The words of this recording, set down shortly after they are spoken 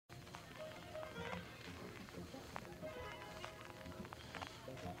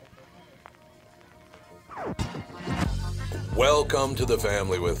Welcome to the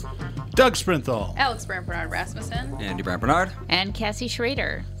family with Doug Sprinthal, Alex Bernard Rasmussen, Andy Brant Bernard, and Cassie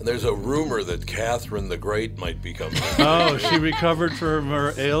Schrader. And there's a rumor that Catherine the Great might be coming. Oh, she recovered from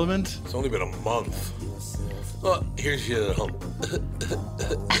her ailment? It's only been a month. Well, here's your hump.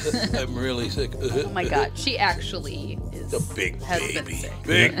 I'm really sick. Oh my God, she actually is. A big has been baby. sick.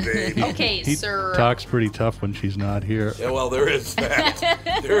 Big baby. Okay, He sir. talks pretty tough when she's not here. Yeah, well, there is that.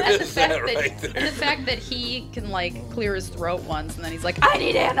 There is that right And there. the fact that he can clear his throat once, and then he's like, "I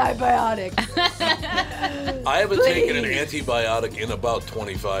need antibiotics." I haven't taken an antibiotic in about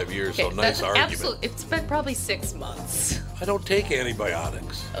 25 years, so nice that's argument. It's been probably 6 months. I don't take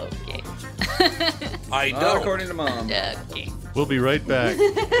antibiotics. Okay. I not don't. according to Mom. Okay. We'll be right back.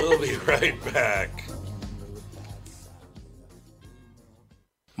 We'll be right back.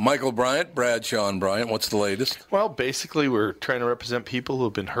 Michael Bryant, Bradshaw and Bryant, what's the latest? Well, basically, we're trying to represent people who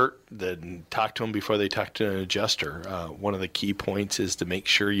have been hurt, then talk to them before they talk to an adjuster. One of the key points is to make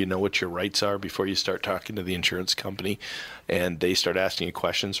sure you know what your rights are before you start talking to the insurance company, and they start asking you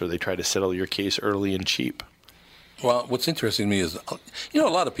questions or they try to settle your case early and cheap. Well, what's interesting to me is, a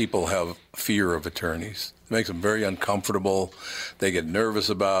lot of people have fear of attorneys. It makes them very uncomfortable. They get nervous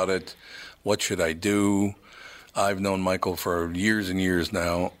about it. What should I do? I've known Michael for years and years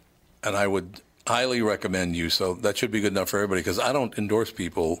now, and I would highly recommend you. So that should be good enough for everybody, because I don't endorse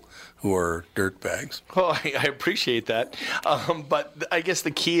people who are dirtbags. Well, I appreciate that. But I guess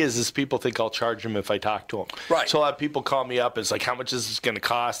the key is people think I'll charge them if I talk to them. Right. So a lot of people call me up. It's like, how much is this going to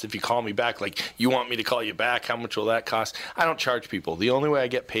cost if you call me back? Like, you want me to call you back? How much will that cost? I don't charge people. The only way I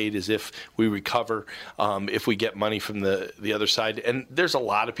get paid is if we recover, if we get money from the other side. And there's a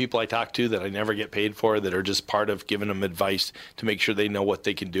lot of people I talk to that I never get paid for that are just part of giving them advice to make sure they know what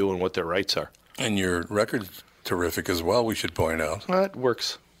they can do and what their rights are. And your record's terrific as well, we should point out. Well, it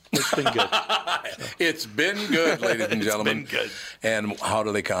works. It's been good. It's been good, ladies and gentlemen. It's been good. And how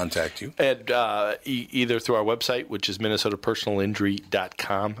do they contact you? And either through our website, which is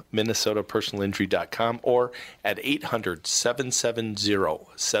minnesotapersonalinjury.com, minnesotapersonalinjury.com, or at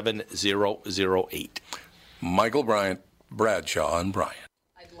 800-770-7008. Michael Bryant, Bradshaw and Bryant.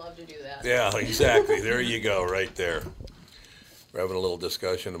 I'd love to do that. Yeah, exactly. There you go, right there. We're having a little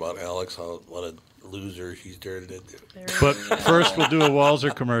discussion about Alex, what a loser she's turned into. But first, we'll do a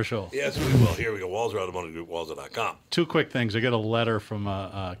Walzer commercial. Yes, we will. Here we go. Walzer Automotive Group, Walzer.com. Two quick things. I got a letter from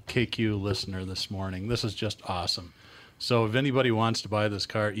a KQ listener this morning. This is just awesome. So if anybody wants to buy this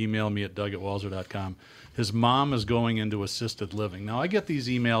car, email me at doug@walzer.com. His mom is going into assisted living. Now, I get these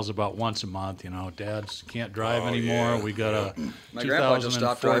emails about once a month. Dads can't drive anymore. Yeah. We got a My grandpa just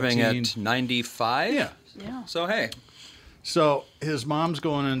stopped driving at 95. Yeah. So, hey. So his mom's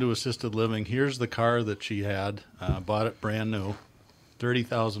going into assisted living. Here's the car that she had. Bought it brand new,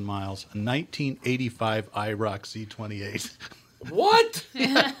 30,000 miles, a 1985 IROC Z28. What?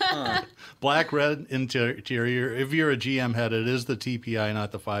 Black red interior. If you're a GM head, it is the TPI,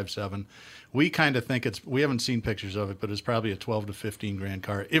 not the 5.7. We kind of think we haven't seen pictures of it, but it's probably a 12 to 15 grand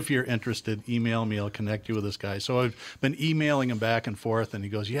car. If you're interested, email me. I'll connect you with this guy. So I've been emailing him back and forth, and he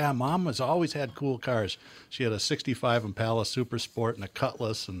goes, yeah, Mom has always had cool cars. She had a 65 Impala Super Sport and a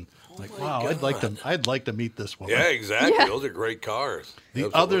Cutlass, and wow, God. I'd like to meet this woman. Yeah, exactly. Yeah. Those are great cars. The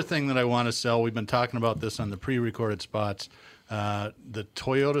Absolutely. other thing that I want to sell, we've been talking about this on the pre-recorded spots. The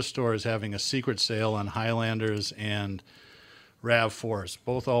Toyota store is having a secret sale on Highlanders and RAV4s,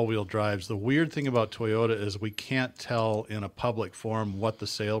 both all-wheel drives. The weird thing about Toyota is we can't tell in a public forum what the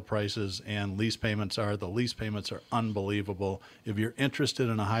sale prices and lease payments are. The lease payments are unbelievable. If you're interested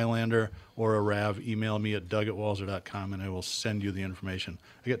in a Highlander or a RAV, email me at doug@walzer.com and I will send you the information.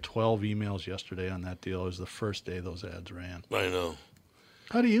 I got 12 emails yesterday on that deal. It was the first day those ads ran. I know.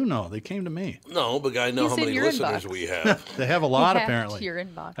 How do you know? They came to me. No, but I know He's how in many your listeners inbox. we have. They have a lot, Hacked apparently. your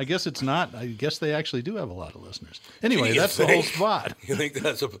inbox. I guess it's not. I guess they actually do have a lot of listeners. Anyway, You that's the whole spot. You think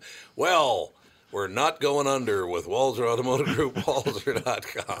that's well, we're not going under with Walzer Automotive Group,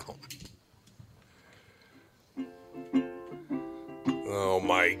 Walzer.com. Oh,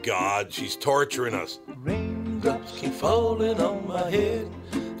 my God. She's torturing us. Raindrops keep falling on my head.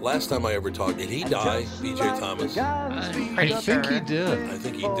 Last time I ever talked, did he die, B.J. Thomas? Pretty I think he sure. did. I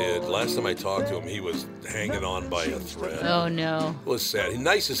think he did. Last time I talked to him, he was hanging on by a thread. Oh, no. It was sad. He's the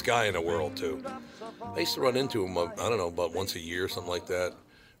nicest guy in the world, too. I used to run into him, I don't know, about once a year or something like that.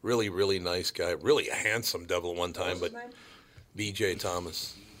 Really, really nice guy. Really a handsome devil one time, but B.J.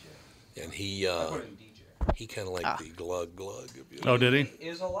 Thomas. And he kind of like the glug. Oh, did he?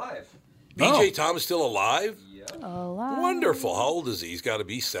 Is alive. B.J. Thomas still alive? Alive. Wonderful. How old is he? He's got to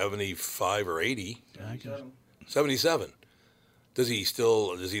be 75 or 80. 77.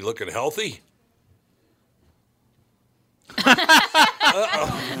 Is he looking healthy?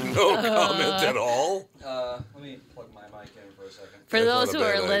 No comment at all. Let me plug my mic in for a second. For That's those not who a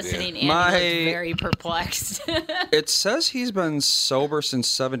are bad idea. listening, Andy My- looked very perplexed. It says he's been sober since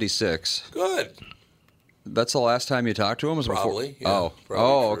 76. Good. That's the last time you talked to him? Was Probably, Before? yeah, Oh. probably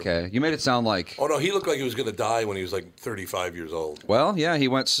Oh, true. okay. You made it sound like... Oh no, he looked like he was going to die when he was like 35 years old. Well, yeah, he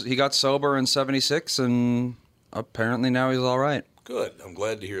got sober in 76, and apparently now he's all right. Good. I'm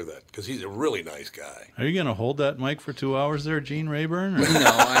glad to hear that because he's a really nice guy. Are you going to hold that mic for 2 hours there, Gene Rayburn? or- No,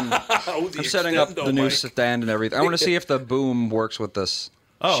 I'm I'm setting up the new stand and everything. I want to see if the boom works with this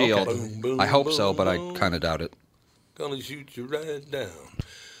Oh, okay. shield. Boom, boom, I hope so, boom, but I boom. kind of doubt it. Gonna shoot you right down.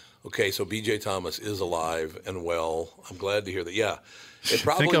 Okay, so B.J. Thomas is alive and well. I'm glad to hear that. Yeah, it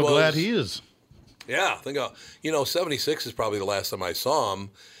probably Think how was. glad he is. Yeah, think how. 76 is probably the last time I saw him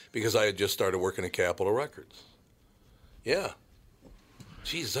because I had just started working at Capitol Records. Yeah.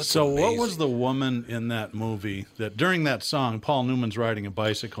 Jeez, that's So amazing. what was the woman in that movie that during that song, Paul Newman's riding a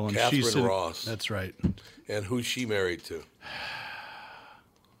bicycle and Catherine she's sitting, Ross. That's right. And who's she married to?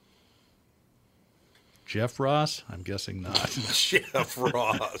 Jeff Ross? I'm guessing not. Jeff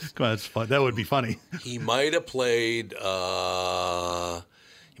Ross. Come on, that's fun. That would be funny. He might have played. He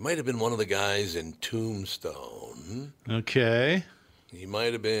might have been one of the guys in Tombstone. Okay. He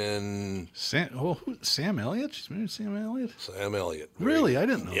might have been Sam Elliott? She's married to Sam Elliott? Sam Elliott. Really? I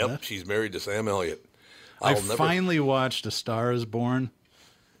didn't know Yep, that. she's married to Sam Elliott. I finally watched A Star Is Born.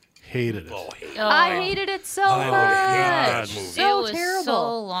 Hated it. I hated it so I would hate that much. movie. it So was terrible. so I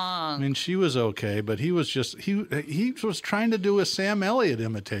long. mean, she was okay, but he was just he was trying to do a Sam Elliott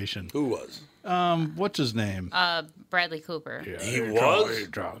imitation. Who was? What's his name? Bradley Cooper. He was?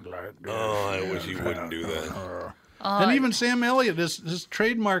 Oh, I wish he wouldn't do that. And even Sam Elliott, his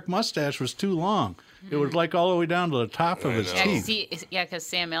trademark mustache was too long. It was like all the way down to the top of his know. teeth. Yeah, because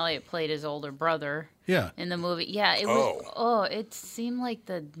Sam Elliott played his older brother Yeah. in the movie. Yeah, it was. Oh, it seemed like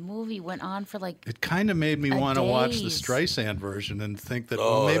the movie went on for like. It kind of made me want to watch the days. Streisand version and think that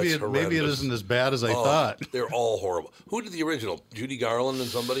Oh, maybe that's it horrendous. isn't as bad as I Oh, thought. They're all horrible. Who did the original? Judy Garland and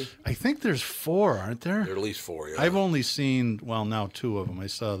somebody? I think there's 4, aren't there? There are at least 4, yeah. I've only seen, well, now 2 of them. I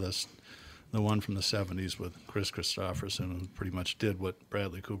saw the one from the 70s with Chris Christopherson, who pretty much did what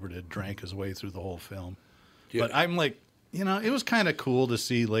Bradley Cooper did, drank his way through the whole film. Yeah. But I'm like, it was kind of cool to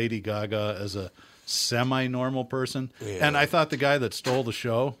see Lady Gaga as a semi-normal person. Yeah. And I thought the guy that stole the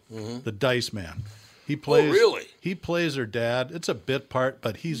show, the Dice Man, he plays. really? He plays her dad. It's a bit part,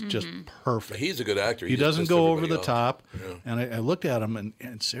 but he's just perfect. He's a good actor. He just doesn't pissed go over everybody the off. top. Yeah. And I looked at him,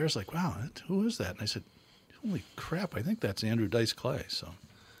 and Sarah's like, wow, who is that? And I said, holy crap, I think that's Andrew Dice Clay. So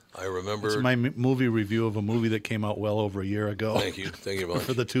I remember. it's my movie review of a movie that came out well over a year ago. Thank you a bunch.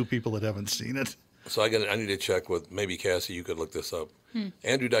 For the 2 people that haven't seen it. So I need to check with maybe Cassie. You could look this up.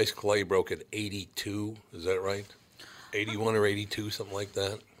 Andrew Dice Clay broke at 82. Is that right? 81 or 82, something like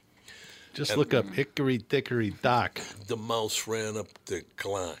that. Just look up Hickory Dickory Dock. The mouse ran up the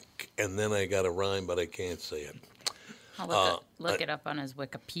clock, and then I got a rhyme, but I can't say it. I'll look it up on his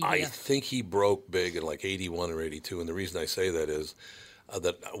Wikipedia. I think he broke big in like 81 or 82, and the reason I say that is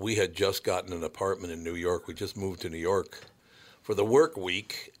that we had just gotten an apartment in New York. We just moved to New York for the work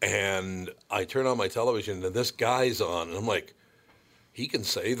week, and I turn on my television, and this guy's on, and I'm like, he can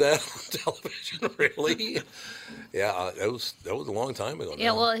say that on television, really? Yeah, that was a long time ago. Yeah,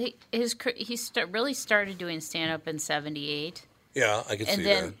 now. well, he really started doing stand up in '78, Yeah, I can see and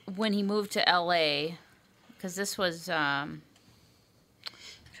then that. when he moved to LA, because this was trying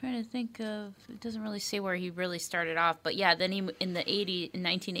to think of, it doesn't really say where he really started off, but yeah, then in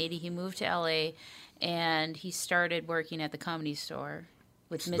 1980 he moved to LA, and he started working at the Comedy Store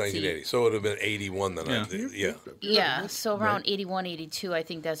with Mitzi. 1980, so it would have been 81 then. Yeah. Yeah, so around 81, 82, I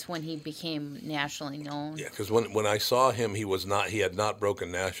think that's when he became nationally known. Yeah, because when I saw him, he had not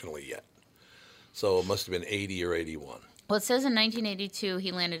broken nationally yet. So it must have been 80 or 81. Well, it says in 1982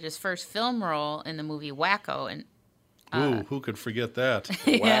 he landed his first film role in the movie Wacko, and Ooh, who could forget that?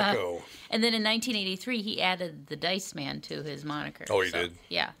 Wacko. and then in 1983 he added the Dice Man to his moniker. Oh, he did?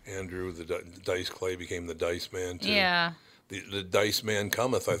 Yeah. Andrew, the Dice Clay became the Dice Man, too. Yeah, The Dice Man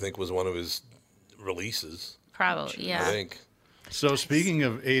Cometh, I think, was one of his releases. probably. Yeah. I think. So speaking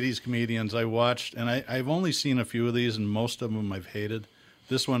of 80s comedians, I watched, and I've only seen a few of these, and most of them I've hated.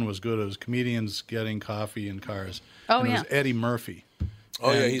 This one was good. It was comedians getting coffee in cars. Oh, and it yeah. was Eddie Murphy.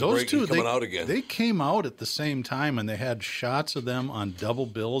 Oh, yeah, And he's coming out again. They came out at the same time, and they had shots of them on double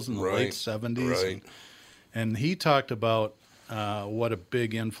bills in the late 70s. Right. And he talked about what a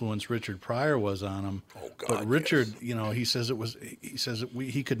big influence Richard Pryor was on him. Oh, God, but Richard, yes. you know, he says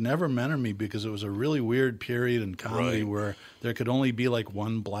he could never mentor me because it was a really weird period in comedy Right. where there could only be like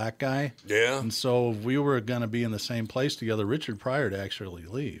one black guy. Yeah. And so if we were going to be in the same place together, Richard Pryor would actually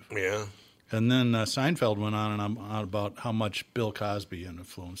leave. Yeah. And then Seinfeld went on and on about how much Bill Cosby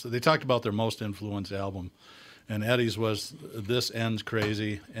influenced. They talked about their most influenced album. And Eddie's was This Ends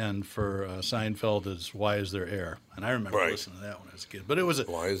Crazy, and for Seinfeld is Why Is There Air? And I remember Right. listening to that when I was a kid. But it was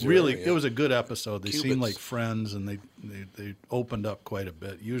Why Is There really Air? Yeah. it was a good episode. They seemed Cubits. like friends, and they opened up quite a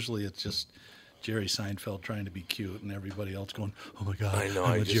bit. Usually it's just Jerry Seinfeld trying to be cute, and everybody else going, "Oh my God, I know.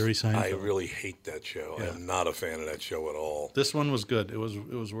 I'm a Jerry Seinfeld." I really hate that show. Yeah. I'm not a fan of that show at all. This one was good. It was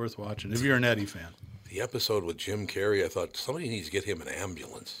worth watching if you're an Eddie fan. The episode with Jim Carrey, I thought somebody needs to get him an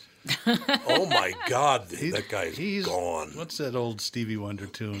ambulance. Oh my God, that guy's He's gone. What's that old Stevie Wonder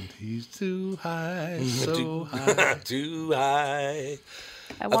tune? He's too high, so high. Too high.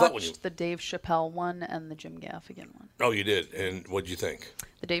 I thought when watched you- the Dave Chappelle one and the Jim Gaffigan one. Oh, you did. And what'd you think?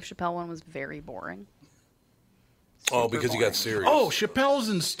 The Dave Chappelle one was very boring. Oh, Super because he boring. got serious. Oh, Chappelle's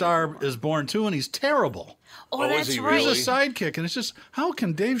in Star is Born too, and he's terrible. Oh, Oh, is that's he right. really? He's a sidekick, and it's just how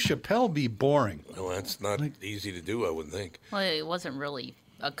can Dave Chappelle be boring? No, that's not easy to do, I wouldn't think. Well, it wasn't really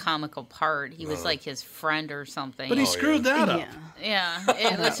a comical part. He was like his friend or something. But he screwed that up. Yeah.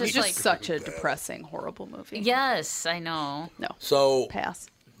 yeah, it was It's just just like such a depressing, horrible movie. yes, I know. No. So Pass.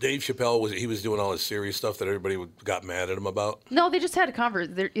 Dave Chappelle was doing all his serious stuff that everybody got mad at him about. No, they just had a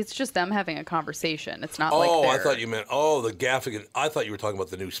conversation. It's just them having a conversation. It's not Oh, like I they're... thought you meant the Gaffigan. I thought you were talking about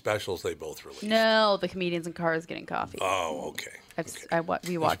the new specials they both released. No, the comedians in cars getting coffee. Oh, okay.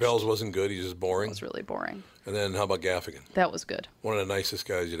 We watched. Chappelle's wasn't good. He's just It boring. was really boring. And then how about Gaffigan? That was good. One of the nicest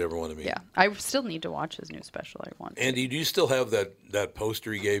guys you'd ever want to meet. Yeah, I still need to watch his new special. I want. to. Andy, do you still have that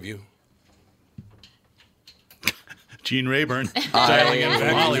poster he gave you? Gene Rayburn dialing in from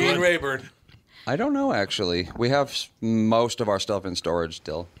Hollywood. Gene Rayburn. I don't know, actually. We have most of our stuff in storage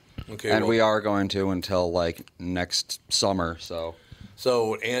still. Okay, And well- we are going to until, like, next summer, so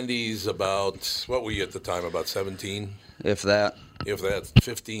So Andy's about, what were you at the time, about 17? if that. If that's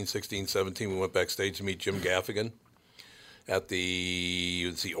 15, 16, 17, we went backstage to meet Jim Gaffigan at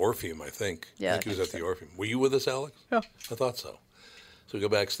it's the Orpheum, I think. Yeah, I think he was I at think the Orpheum. Were you with us, Alex? Yeah. I thought so. So we go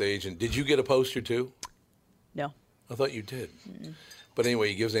backstage, and did you get a poster too? No. I thought you did. But anyway,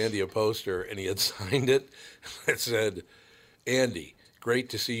 he gives Andy a poster, and he had signed it. It said, "Andy, great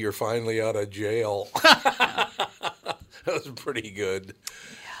to see you're finally out of jail." That was pretty good.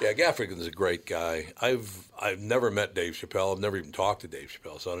 Yeah, Gaffigan's a great guy. I've never met Dave Chappelle. I've never even talked to Dave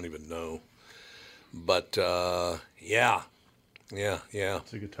Chappelle, so I don't even know. But yeah.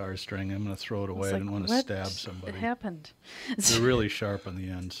 It's a guitar string. I'm going to throw it away. I It's didn't like, want to what stab somebody. happened? They're really sharp on the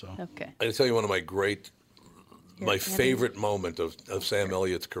end. So Okay. I can tell you one of my Andy. favorite moment of Sam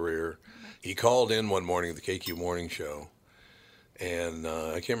Elliott's career. He called in one morning at the KQ Morning Show, and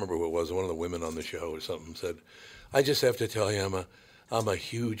I can't remember who it was. One of the women on the show or something said, "I just have to tell you, I'm a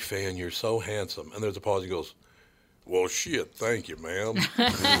huge fan. You're so handsome." And there's a pause. He goes, "Well, shit, thank you, ma'am."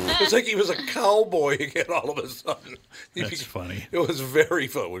 It's like he was a cowboy again all of a sudden. that's funny. It was very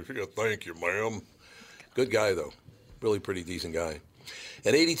fun. "Well, shit, thank you, ma'am." Good guy, though. Really pretty decent guy.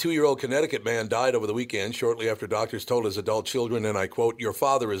 An 82-year-old Connecticut man died over the weekend shortly after doctors told his adult children, and I quote, "Your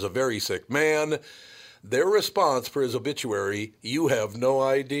father is a very sick man." Their response for his obituary, "You have no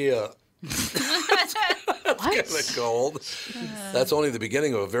idea." Kind of cold. That's only the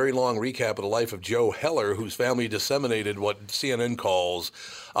beginning of a very long recap of the life of Joe Heller, whose family disseminated what CNN calls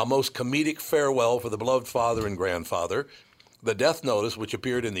a most comedic farewell for the beloved father and grandfather. The death notice, which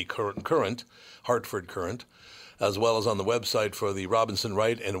appeared in the Hartford Current, as well as on the website for the Robinson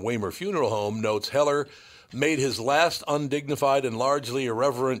Wright and Waymer Funeral Home, notes Heller made his last undignified and largely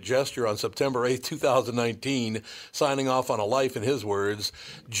irreverent gesture on September 8, 2019, signing off on a life, in his words,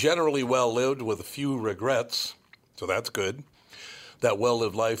 generally well-lived with a few regrets. So that's good. That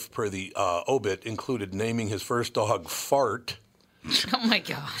well-lived life, per the obit, included naming his first dog Fart. Oh my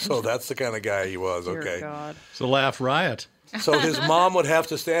God. So that's the kind of guy he was, Dear okay. God. It's a laugh riot. So his mom would have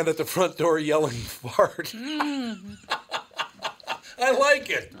to stand at the front door yelling Fart. I like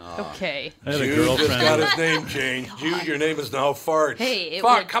it. Okay. I had a Jude just girlfriend. got his name changed. Jude, your name is now Fart. Hey, it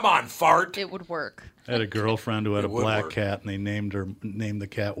Fart, would- come on, Fart. It would work. I had a girlfriend who had a It would black work. cat, and they named the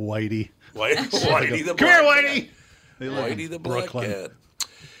cat Whitey. Whitey the Come here, Black Whitey. Cat. They live Whitey in the Black Brooklyn. Cat.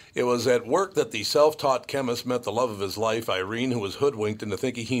 It was at work that the self-taught chemist met the love of his life, Irene, who was hoodwinked into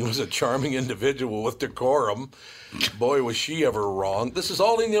thinking he was a charming individual with decorum. Boy, was she ever wrong. This is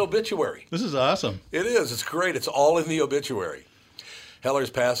all in the obituary. This is awesome. It is. It's great. It's all in the obituary. Heller's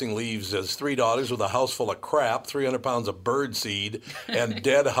passing leaves his 3 daughters with a house full of crap, 300 pounds of bird seed, and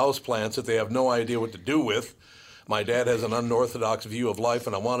dead houseplants that they have no idea what to do with. My dad has an unorthodox view of life,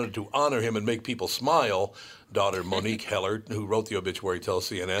 and I wanted to honor him and make people smile. Daughter Monique Heller, who wrote the obituary, tells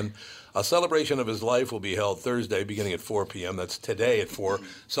CNN. A celebration of his life will be held Thursday beginning at 4 p.m. That's today at 4.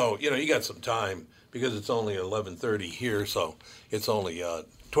 So, you got some time because it's only 11:30 here, so it's only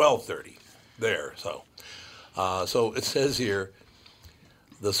 12:30 there. So it says here,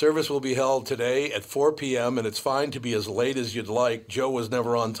 the service will be held today at 4 p.m., and it's fine to be as late as you'd like. Joe was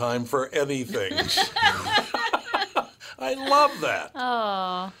never on time for anything. I love that.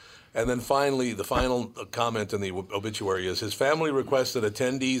 Oh. And then finally, the final comment in the obituary is, his family requests that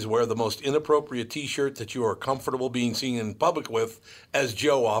attendees wear the most inappropriate T-shirt that you are comfortable being seen in public with, as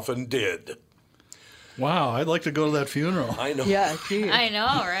Joe often did. Wow, I'd like to go to that funeral. I know. Yeah, geez. I know,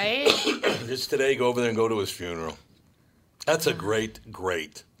 right? Just today, go over there and go to his funeral. That's a great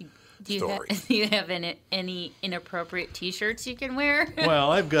Do you, story. do you have any inappropriate T-shirts you can wear?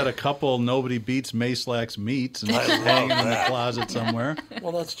 Well, I've got a couple Nobody Beats Mayslax Meats and I love hanging in the that. closet somewhere.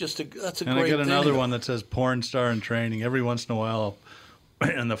 Well, that's a And great I got another thing. one that says porn star in training. Every once in a while,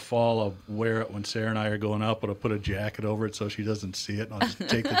 in the fall, I'll wear it when Sarah and I are going out, but I'll put a jacket over it so she doesn't see it. And I'll just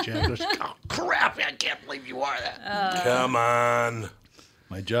take the jacket. She'll go, oh, crap, I can't believe you wore that. Come on.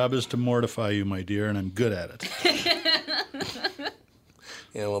 My job is to mortify you, my dear, and I'm good at it.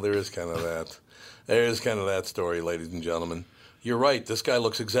 Yeah, well, there is kind of that. There is kind of that story, ladies and gentlemen. You're right. This guy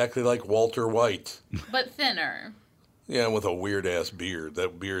looks exactly like Walter White. But thinner. Yeah, with a weird-ass beard.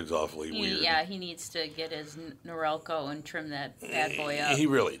 That beard's awfully weird. Yeah, he needs to get his Norelco and trim that bad boy up. He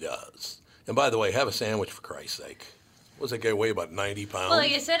really does. And by the way, have a sandwich, for Christ's sake. What does that guy weigh, about 90 pounds? Well,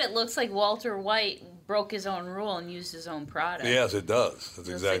 like I said, it looks like Walter White broke his own rule and used his own product. Yes, it does. That's It's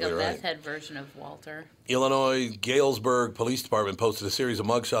exactly like a right. meth head version of Walter. Illinois Galesburg Police Department posted a series of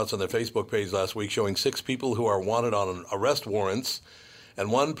mugshots on their Facebook page last week showing 6 people who are wanted on arrest warrants. And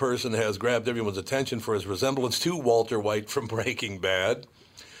one person has grabbed everyone's attention for his resemblance to Walter White from Breaking Bad.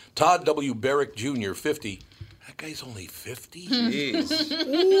 Todd W. Barrick Jr., 50. That guy's only 50? Jeez.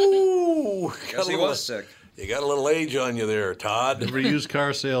 Ooh. Guess he was sick. You got a little age on you there, Todd. Every used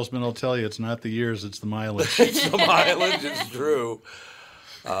car salesman will tell you it's not the years, it's the mileage. It's the mileage, it's true.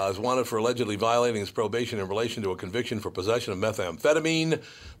 Is wanted for allegedly violating his probation in relation to a conviction for possession of methamphetamine.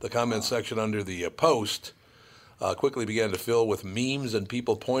 The comment section under the post quickly began to fill with memes and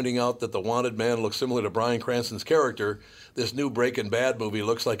people pointing out that the wanted man looks similar to Bryan Cranston's character. This new Breaking Bad movie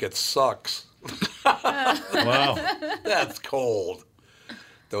looks like it sucks. Wow. That's cold.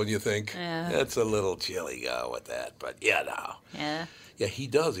 Don't you think? Yeah. That's a little chilly with that, but yeah, no. Yeah. Yeah, he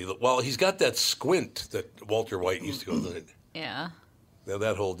does. He's got that squint that Walter White used to go through. Yeah.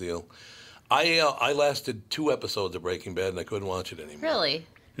 That whole deal. I lasted 2 episodes of Breaking Bad and I couldn't watch it anymore. Really?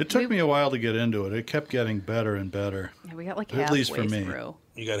 It took me a while to get into it. It kept getting better and better. Yeah, we got like At halfway least for me. through.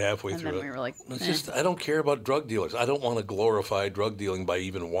 You got halfway And through then it. we were like, It's eh. just I don't care about drug dealers. I don't want to glorify drug dealing by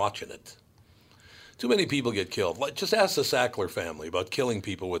even watching it. Too many people get killed. Just ask the Sackler family about killing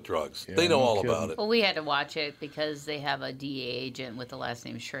people with drugs. Yeah, they know no all kidding. about it. Well, we had to watch it because they have a DEA agent with the last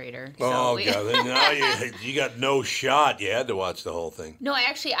name Schrader. So Oh, we- God. Now you got no shot. You had to watch the whole thing. No,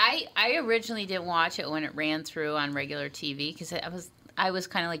 actually, I originally didn't watch it when it ran through on regular TV because I was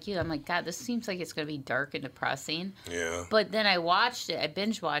kind of like you. I'm like, God, this seems like it's going to be dark and depressing. Yeah. But then I watched it. I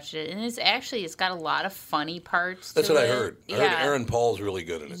binge watched it, and it's got a lot of funny parts. That's to what I it. heard. I heard Aaron Paul's really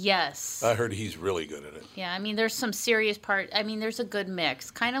good in it. Yes. I heard he's really good in it. Yeah, I mean, there's some serious part. I mean, there's a good mix,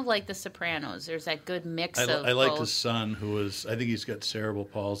 kind of like The Sopranos. There's that good mix of I liked both. his son, who was, I think he's got cerebral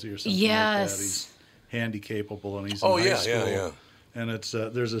palsy or something Yes. like that. He's handy-capable, and he's Oh, in high yeah, school. yeah, yeah. And it's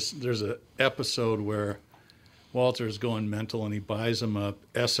there's a episode where Walter's going mental, and he buys him a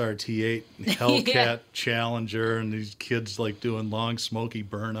SRT-8 Hellcat Yeah. Challenger, and these kids like doing long, smoky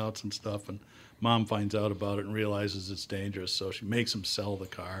burnouts and stuff. And Mom finds out about it and realizes it's dangerous, so she makes him sell the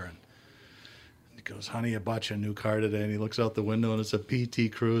car. And he goes, "Honey, I bought you a new car today." And he looks out the window, and it's a PT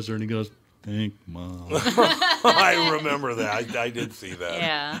Cruiser, and he goes, "Thank Mom." I remember that. I did see that.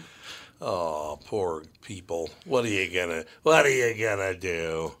 Yeah. Oh, poor people. What are you gonna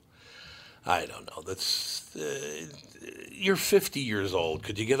do? I don't know. That's you're 50 years old.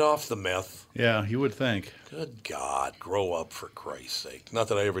 Could you get off the meth? Yeah, you would think. Good God, grow up for Christ's sake. Not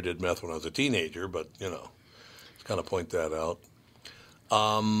that I ever did meth when I was a teenager, but just kind of point that out.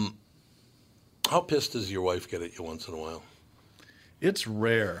 How pissed does your wife get at you once in a while? It's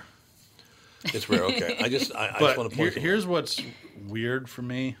rare. It's rare. Okay, I just want But to point. here's what's weird for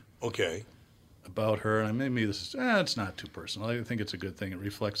me Okay. about her, and maybe this is it's not too personal. I think it's a good thing. It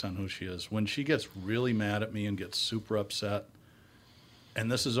reflects on who she is. When she gets really mad at me and gets super upset,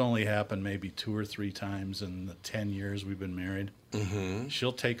 and this has only happened maybe 2 or 3 times in the 10 years we've been married. Mm-hmm.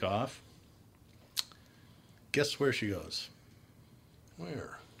 She'll take off. Guess where she goes?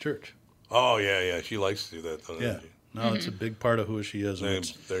 Where? Church. Oh, yeah. She likes to do that, doesn't Yeah. she? No, it's a big part of who she is. And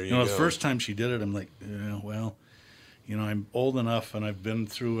There you the go. first time she did it, I'm like, well, I'm old enough and I've been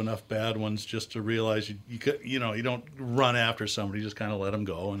through enough bad ones just to realize you don't run after somebody, you just kind of let them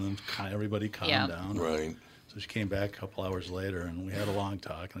go, and then everybody calm down. Right. So she came back a couple hours later, and we had a long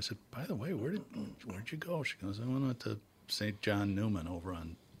talk. And I said, by the way, where'd you go? She goes, I went to St. John Newman over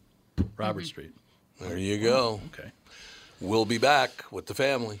on Robert Street. There you go. Okay. We'll be back with the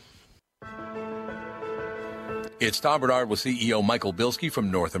family. It's Tom Bernard with CEO Michael Bilski from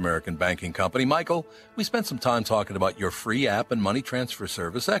North American Banking Company. Michael, we spent some time talking about your free app and money transfer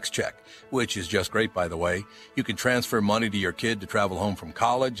service, XCheck, which is just great, by the way. You can transfer money to your kid to travel home from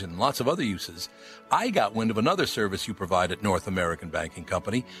college and lots of other uses. I got wind of another service you provide at North American Banking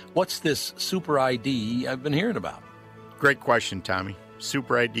Company. What's this Super ID I've been hearing about? Great question, Tommy.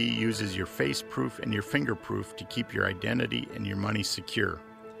 Super ID uses your face proof and your finger proof to keep your identity and your money secure.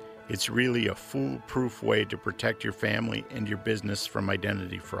 It's really a foolproof way to protect your family and your business from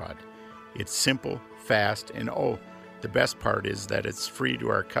identity fraud. It's simple, fast, and the best part is that it's free to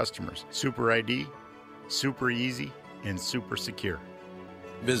our customers. Super ID, super easy, and super secure.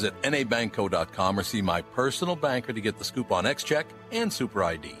 Visit nabankco.com or see my personal banker to get the scoop on XCheck and Super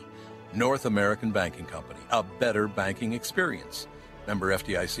ID. North American Banking Company, a better banking experience. Member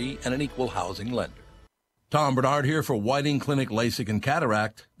FDIC and an equal housing lender. Tom Bernard here for Whiting Clinic LASIK and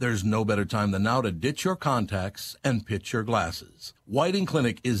Cataract. There's no better time than now to ditch your contacts and pitch your glasses. Whiting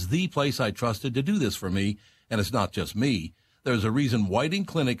Clinic is the place I trusted to do this for me, and it's not just me. There's a reason Whiting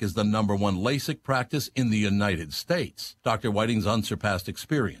Clinic is the #1 LASIK practice in the United States. Dr. Whiting's unsurpassed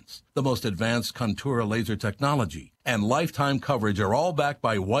experience, the most advanced Contura laser technology, and lifetime coverage are all backed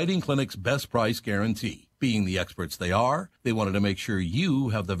by Whiting Clinic's best price guarantee. Being the experts they are, they wanted to make sure you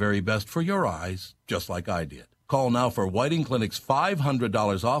have the very best for your eyes, just like I did. Call now for Whiting Clinic's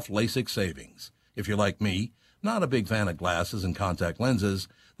 $500 off LASIK savings. If you're like me, not a big fan of glasses and contact lenses,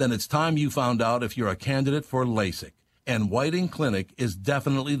 then it's time you found out if you're a candidate for LASIK. And Whiting Clinic is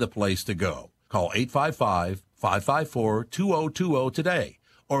definitely the place to go. Call 855-554-2020 today,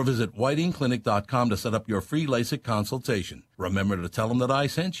 or visit whitingclinic.com to set up your free LASIK consultation. Remember to tell them that I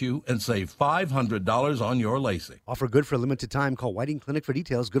sent you and save $500 on your LASIK. Offer good for a limited time. Call Whiting Clinic for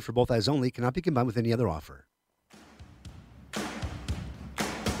details. Good for both eyes only. Cannot be combined with any other offer.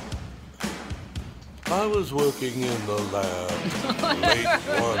 I was working in the lab late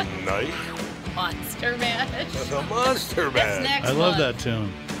one night. Monster Mash. That's a Monster That's Mash. next I love month. that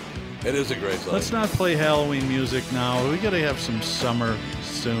tune. It is a great song. Let's not play Halloween music now. We got to have some summer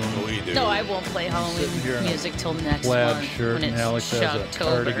soon. We do. No, I won't play Halloween Sitting here in a music till next Plaid month shirt when and it's Alex has a Shocktober.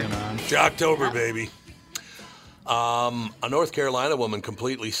 cardigan on. Shocktober, baby. A North Carolina woman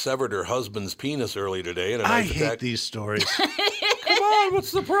completely severed her husband's penis early today in a I knife hate attack. these stories. Come on,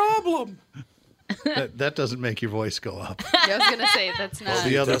 what's the problem? that doesn't make your voice go up. Yeah, I was gonna say that's not.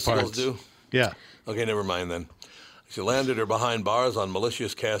 The other Testicles parts. do. Yeah. Okay, never mind then. She landed her behind bars on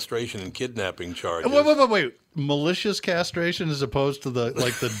malicious castration and kidnapping charges. Wait. Malicious castration as opposed to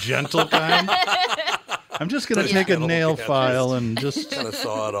the gentle kind? I'm just going to take a Gentle nail castration. file and just... Kind of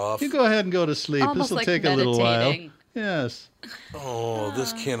saw it off. You go ahead and go to sleep. Almost This will like take a little while. meditating. Yes. Oh,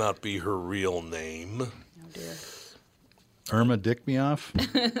 this cannot be her real name. Oh dear. Irma Dick Me Off.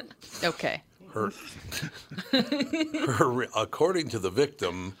 Okay. Her, according to the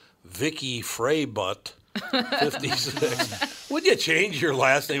victim, Vicky Freybutt, 56. Would you change your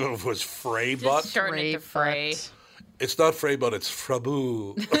last name if it was Freybutt? Just shorten it to Frey. It's not Freybutt, it's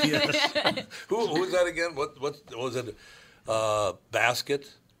Frabu. Yes. Who's that again? What was it?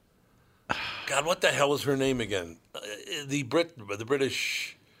 Basket? God, what the hell is her name again? The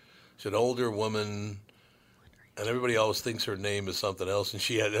British, she's an older woman, and everybody always thinks her name is something else, and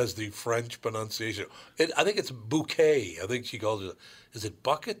she has the French pronunciation. I think it's Bouquet. I think she calls it, is it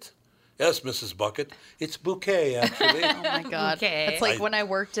Bucket? Yes, Mrs. Bucket. It's Bouquet, actually. Oh my God. Okay. It's like when I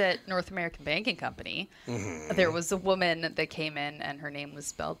worked at North American Banking Company, Mm-hmm. there was a woman that came in and her name was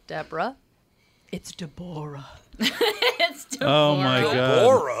spelled Deborah. It's Deborah. It's Oh, my God.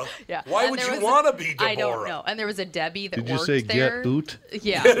 Deborah? Yeah. Why And would there you was want to be Deborah? I don't know. And there was a Debbie that Did you worked say there. get oot?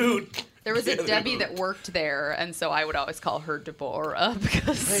 Yeah. Dude. There was a Debbie that worked there, and so I would always call her Deborah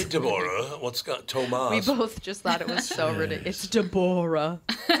because Hey, Deborah. What's got we Tomas? both just thought it was so ridiculous. It's Deborah.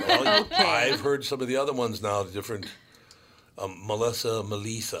 Well, I've heard some of the other ones now, different. Melissa.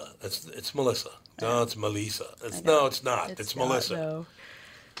 It's Melissa. No, it's Melissa. No, it's not. It's Melissa. No.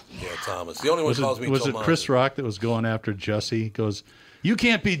 Yeah, Thomas. The only one Was who calls me it Tomas. Chris Rock that was going after Jussie? He goes, You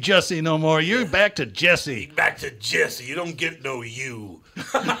can't be Jesse no more. You're back to Jesse. Back to Jesse. You don't get no you.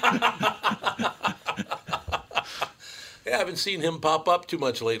 Yeah, I haven't seen him pop up too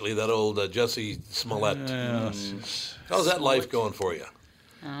much lately, that old Jesse Smollett. How's that life going for you?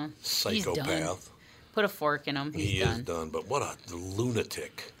 Psychopath. Put a fork in him. He is done, but what a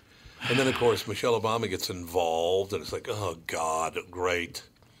lunatic. And then, of course, Michelle Obama gets involved, and it's like, oh, God, great.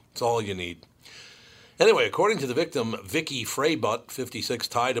 It's all you need. Anyway, according to the victim, Vicky Freybutt, 56,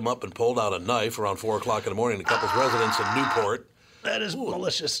 tied him up and pulled out a knife around 4 o'clock in the morning at a couple's residence in Newport. That is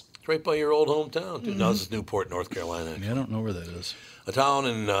malicious. It's right by your old hometown, too. No, this is Newport, North Carolina. Yeah, I don't know where that is. A town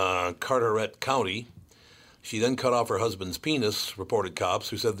in Carteret County. She then cut off her husband's penis, reported cops,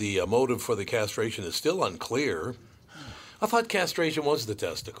 who said the motive for the castration is still unclear. I thought castration was the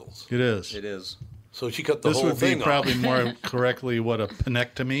testicles. It is. It is. So she cut the whole This would thing be off. probably more correctly what a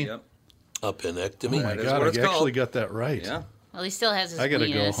penectomy. Yep. A penectomy? Oh, my That is God, what I it's actually called. got that right. Yeah. Well, he still has his I got to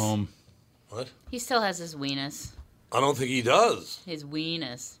go weenus. home. What? He still has his weenus. I don't think he does. His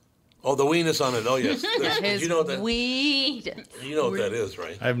weenus. Oh, the weenus on it. Oh, yes. His You know what that? weed. You know what that is,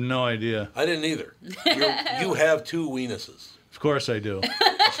 right? I have no idea. I didn't either. You have two weenuses. Of course I do.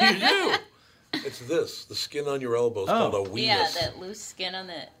 You do. It's this. The skin on your elbow is called a weenus. Yeah, that loose skin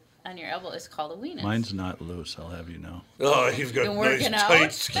on your elbow is called a weenus. Mine's not loose, I'll have you know. Oh, you've got Been nice working out?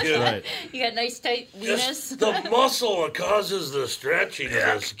 tight skin. Right. You got nice tight weenus. Just the muscle that causes the stretching of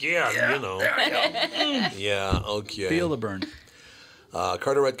the skin, you know. Yeah, okay. Feel the burn.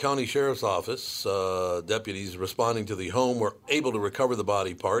 Carteret County Sheriff's Office deputies responding to the home were able to recover the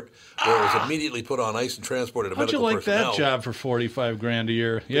body part, where it was immediately put on ice and transported to How'd you medical like personnel. that job for $45,000 a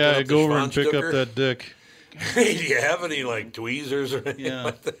year? up Yeah, the go over and pick up Schwanstucker? that dick. Do you have any, like, tweezers or anything Yeah.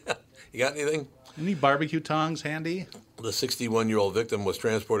 like that? You got anything? Any barbecue tongs handy? The 61-year-old victim was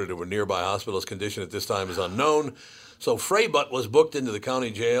transported to a nearby hospital. His condition at this time is unknown. So Freybutt was booked into the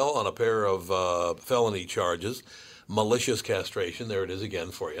county jail on a pair of felony charges. Malicious castration, there it is again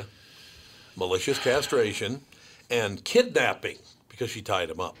for you. Malicious castration and kidnapping because she tied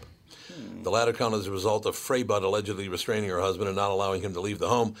him up. The latter count as a result of Freybutt allegedly restraining her husband and not allowing him to leave the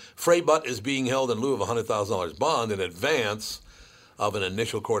home. Freybutt is being held in lieu of a $100,000 bond in advance of an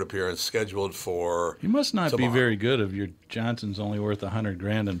initial court appearance scheduled for You must not tomorrow. be very good if your Johnson's only worth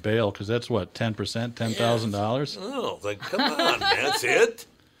 $100,000 in bail, because that's what, 10%, $10,000? Oh, like, come on, that's it?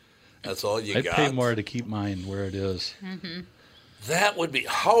 That's all you I'd got? pay more to keep mine where it is. That would be,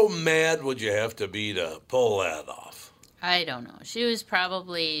 how mad would you have to be to pull that off? I don't know. She was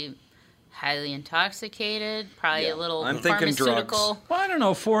probably highly intoxicated, probably a little I'm thinking pharmaceutical. Well, I don't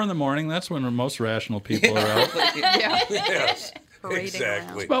know, 4 in the morning, that's when most rational people are out. Yeah. Yes, Parading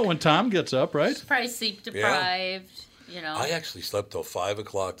exactly. About when Tom gets up, right? Probably sleep deprived, you know. I actually slept till 5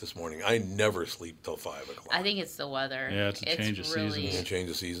 o'clock this morning. I never sleep till 5 o'clock. I think it's the weather. Yeah, it's a change of really, seasons. Change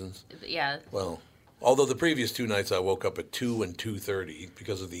of seasons? Yeah. Well, although the previous 2 nights I woke up at 2 and 2:30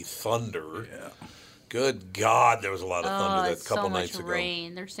 because of the thunder. Yeah. Good God, there was a lot of thunder that it's couple so much nights ago.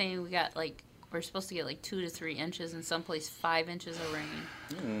 rain. They're saying we're supposed to get like 2 to 3 inches, and someplace 5 inches of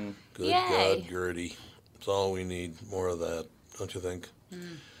rain. Good Yay. God, Gertie. That's all we need. More of that, don't you think?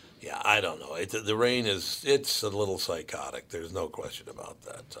 Yeah, I don't know. The rain it's a little psychotic. There's no question about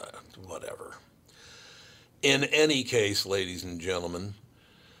that. Whatever. In any case, ladies and gentlemen,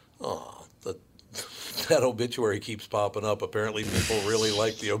 that obituary keeps popping up. Apparently, people really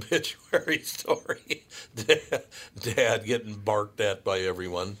like the obituary story. Dad getting barked at by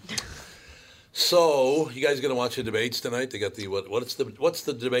everyone. So, you guys going to watch the debates tonight? They got the what's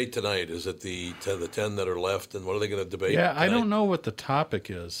the debate tonight? Is it the 10 that are left, and what are they going to debate? Yeah, I tonight? don't know what the topic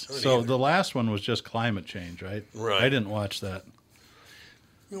is. So the last one was just climate change, right? Right. I didn't watch that.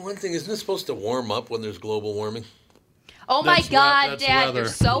 You know, one thing, isn't it supposed to warm up when there's global warming? Oh my That's God, that's Dad, weather. you're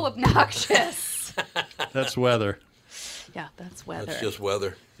so obnoxious. That's weather. Yeah, that's weather. That's just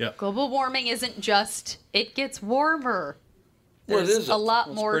weather. Yeah. Global warming isn't just, it gets warmer. What There's is it? a lot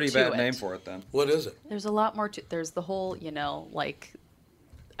That's a more pretty to bad it. name for it then. What is it? There's a lot more to there's the whole, like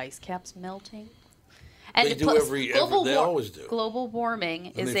ice caps melting. And They do plus, they always do. Global warming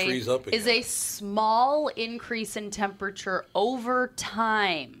And is they freeze up is again. a small increase in temperature over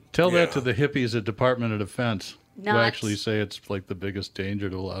time. Tell Yeah. that to the hippies at Department of Defense, who Not- actually say it's like the biggest danger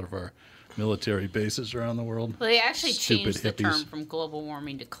to a lot of our military bases around the world. Well, they actually Stupid changed the hippies. term from global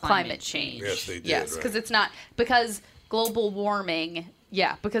warming to climate change. Yes, they did. Yes, right. because it's not because global warming,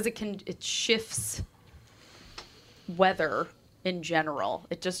 because it shifts weather in general.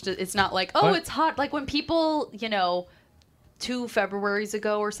 It's not like, What? it's hot. Like when people, 2 Februaries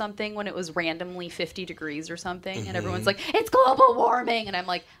ago or something when it was randomly 50 degrees or something, and everyone's like, it's global warming, and I'm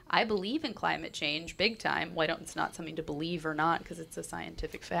like, I believe in climate change big time. Why don't it's not something to believe or not because it's a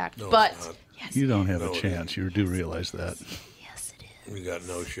scientific fact. No, but it's not. yes, You don't have a chance. You do realize that. yes, it is. We got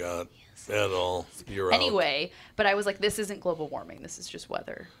no shot at all. You're out. Anyway, but I was like, this isn't global warming. This is just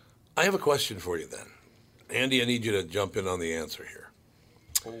weather. I have a question for you then. Andy, I need you to jump in on the answer here.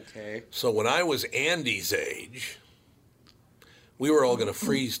 Okay. So when I was Andy's age, we were all going to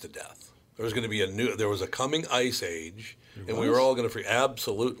freeze to death. There was going to be there was a coming ice age, and we were all going to freeze.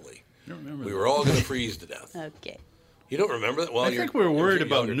 Absolutely. We were all going to freeze to death. Okay. You don't remember that? Well, I think we were worried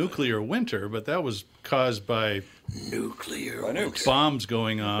about younger. nuclear winter, but that was caused by Nuclear. bombs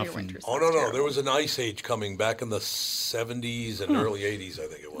going off. Nuclear And, winter Oh, sounds no. terrible. There was an ice age coming back in the 70s and early 80s, I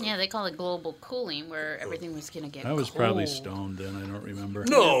think it was. Yeah, they call it global cooling, where everything was going to get I was cold. probably stoned then. I don't remember.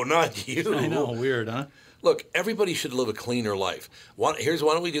 No, not you. I know. Weird, huh? Look, everybody should live a cleaner life. Why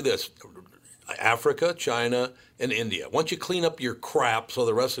don't we do this? Africa, China, and India. Why don't you clean up your crap so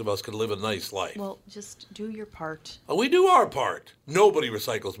the rest of us can live a nice life? Well, just do your part. Oh, we do our part. Nobody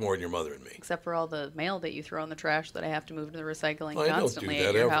recycles more than your mother and me. Except for all the mail that you throw in the trash that I have to move to the recycling I don't do constantly that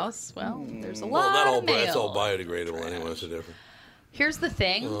at your ever. house. Well, there's a Well, lot not all, of mail. it's all biodegradable anyway, so different. Here's the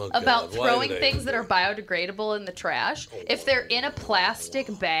thing Oh, God. about Why throwing did I things do that are biodegradable in the trash. If they're in a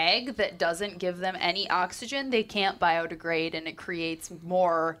plastic bag that doesn't give them any oxygen, they can't biodegrade, and it creates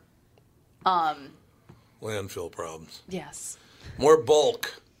more. Landfill problems. Yes. More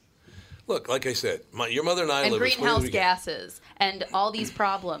bulk. Look, like I said, your mother and I And live as clean as greenhouse we can. gases and all these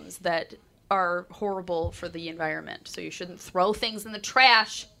problems that are horrible for the environment. So you shouldn't throw things in the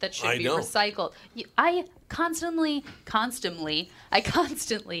trash that should I be know. recycled. I constantly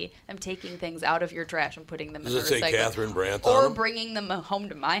am taking things out of your trash and putting them Does in it the say recycling. Catherine Brandt Or on them? bringing them home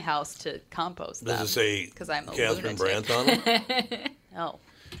to my house to compost them. Does it say 'Cause I'm a Catherine lunatic. Brandt on them? No.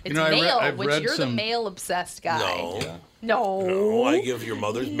 It's know, male, which read you're the some- male-obsessed guy. No. No. No, I give your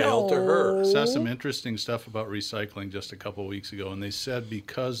mother's mail to her. Saw some interesting stuff about recycling just a couple of weeks ago, and they said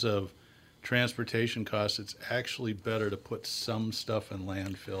because of transportation costs, it's actually better to put some stuff in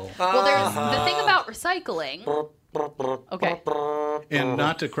landfill Well, there's the thing about recycling. Okay. and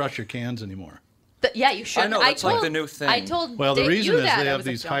not to crush your cans anymore. Yeah, you should. I know, that's like the new thing. I told Well, the Dave reason you is that. they I have was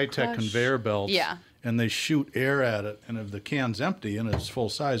like, these "Don't high-tech crush." conveyor belts, Yeah. and they shoot air at it, and if the can's empty and it's full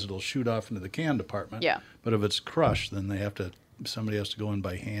size, it'll shoot off into the can department. Yeah. But if it's crushed, then somebody has to go in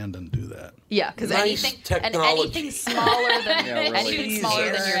by hand and do that. Yeah, because Nice anything technology. smaller than Yeah, really. anything smaller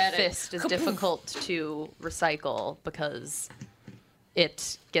than your At it. fist is difficult to recycle because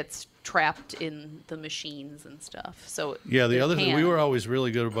it gets trapped in the machines and stuff. So Yeah, the it other thing, can. we were always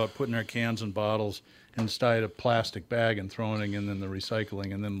really good about putting our cans and bottles inside a plastic bag and throwing it in the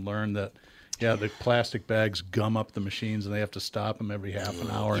recycling, and then learned that, yeah, the plastic bags gum up the machines and they have to stop them every half an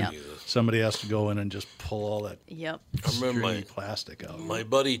hour. Yeah. And somebody has to go in and just pull all that Yep. I remember stringy plastic out. my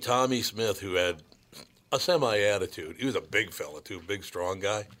buddy Tommy Smith, who had a semi-attitude. He was a big fella, too, big, strong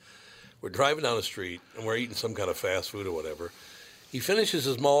guy. We're driving down the street, and we're eating some kind of fast food or whatever. He finishes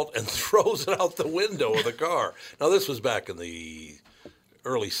his malt and throws it out the window of the car. Now, this was back in the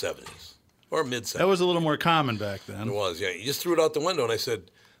early 70s or mid-70s. That was a little more common back It then. was, yeah. He just threw it out the window, and I said,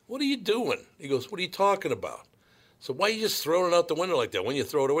 "What are you doing?" He goes, "What are you talking about?" So why are you just throwing it out the window like that? When you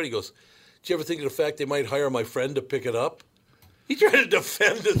throw it away, he goes, "Did you ever think of the fact they might hire my friend to pick it up?" He tried to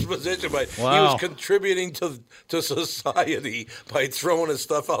defend his position by he Wow. was contributing to society by throwing his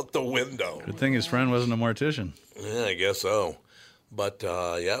stuff out the window. Good thing his friend wasn't a mortician. Yeah, I guess so. But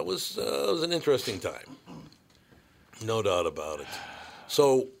yeah, it was an interesting time, no doubt about it.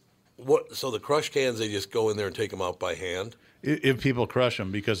 So what? So the crush cans, they just go in there and take them out by hand. If people crush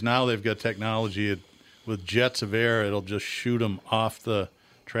them, because now they've got technology with jets of air, it'll just shoot them off the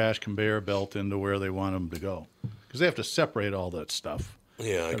trash conveyor belt into where they want them to go. Because they have to separate all that stuff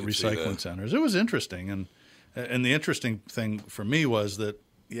Yeah, I at could see recycling that. centers. It was interesting, and the interesting thing for me was that,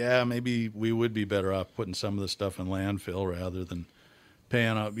 yeah, maybe we would be better off putting some of the stuff in landfill rather than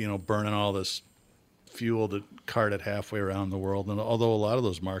paying up, burning all this fuel to cart it halfway around the world. And although a lot of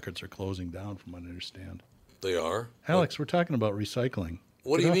those markets are closing down, from what I understand. They are. Alex, we're talking about recycling.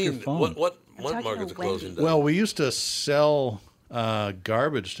 What do Get you off your mean? phone. What talking markets are to closing Wendy. down? Well, we used to sell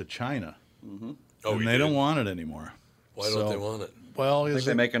garbage to China, Oh, and you they did? don't want it anymore. Why don't they want it? Well, I think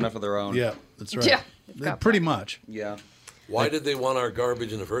they make enough of their own. Yeah, that's right. Yeah, they've got Pretty much. Yeah. Why did they want our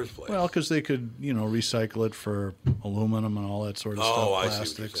garbage in the first place? Well, because they could, recycle it for aluminum and all that sort of oh, stuff, I see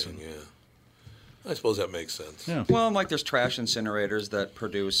what you're plastics. saying. Yeah, I suppose that makes sense. Yeah. Well, and like there's trash incinerators that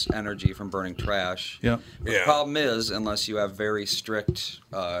produce energy from burning trash. Yeah. But Yeah. the problem is, unless you have very strict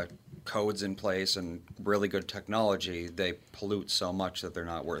codes in place and really good technology, they pollute so much that they're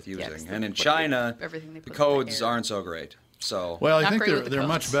not worth using. 'cause they And in put China, everything they the put in the codes air. aren't so great. So Well, I Not think great with the they're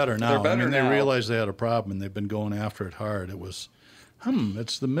much codes. better now. They're better I mean, they now. realized they had a problem, and they've been going after it hard. It was,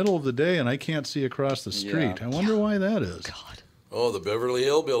 it's the middle of the day, and I can't see across the street. Yeah. I wonder why that is. Oh, the Beverly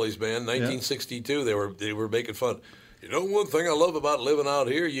Hillbillies, man, 1962. They were making fun. You know, one thing I love about living out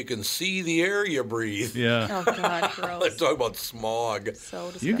here, you can see the air you breathe. Yeah. Oh God, They gross. talk about smog.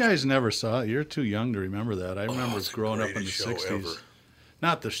 So disgusting. You guys never saw it. You're too young to remember that. I remember it's the growing up in the greatest show 60s. ever.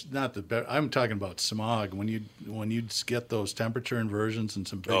 Not the. I'm talking about smog. When you'd get those temperature inversions in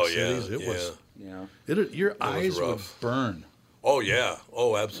some big Oh, yeah, cities, it was. yeah. Your eyes would rough. burn. Oh, yeah.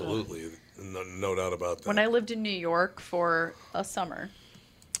 Oh, absolutely. No doubt about that. When I lived in New York for a summer,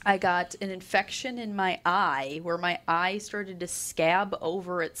 I got an infection in my eye where my eye started to scab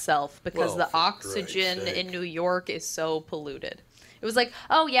over itself because Well, the for oxygen Christ's sake. in New York is so polluted. It was like,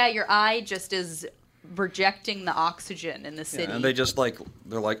 oh yeah, your eye just is rejecting the oxygen in the city. And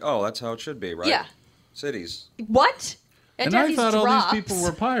they're like, oh, that's how it should be, right? Yeah. Cities. What? And to have I these thought all drops. these people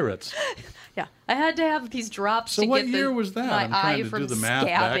were pirates. Yeah, I had to have these drops So to what get year was that? my I'm trying eye to from do the math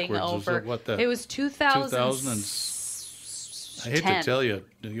scabbing backwards. over. Is it what the- It was 2000. I hate to tell you,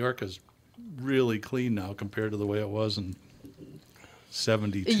 New York is really clean now compared to the way it was in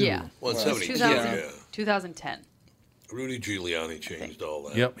 72. Yeah. Well, in It was 72, 2000 yeah. 2010. Rudy Giuliani changed all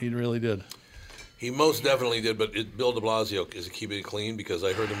that. Yep, he really did. He most definitely did, but Bill de Blasio, is he keeping it clean? Because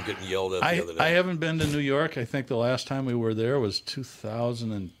I heard him getting yelled at the other day. I haven't been to New York. I think the last time we were there was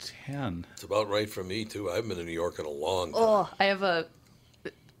 2010. It's about right for me, too. I haven't been to New York in a long time. Oh, I have a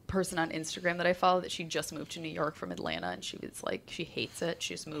person on Instagram that I follow that she just moved to New York from Atlanta, and she was like, she hates it.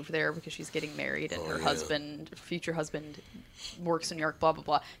 She just moved there because she's getting married, and her future husband, works in New York. Blah blah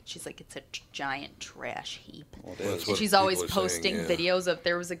blah. She's like, it's a giant trash heap. That's And what she's always people are posting saying, yeah. videos of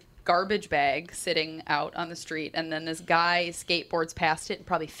there was a garbage bag sitting out on the street, and then this guy skateboards past it, and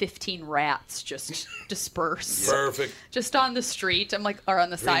probably 15 rats just disperse. Perfect. Just on the street. I'm like, or on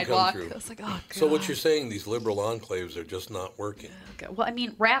the Dream come sidewalk. true. I was like, oh god. So what you're saying, these liberal enclaves are just not working. Okay. Well, I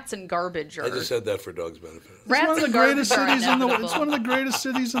mean, rats and garbage are. I just said that for Doug's benefit. Rats It's one of the and garbage greatest are cities in the. inevitable. It's one of the greatest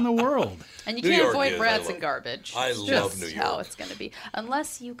cities in the world. And you New can't York avoid is. rats I and garbage. I It's love just New how York. it's going to be.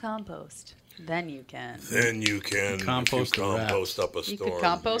 Unless you compost. Then you can. Then you can Compost the rat. compost up a You storm. could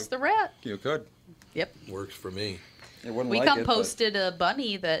compost the rat. You could. Yep. Works for me. It wouldn't We like composted a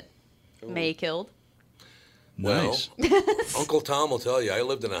bunny that May killed. Nice. Well, Uncle Tom will tell you, I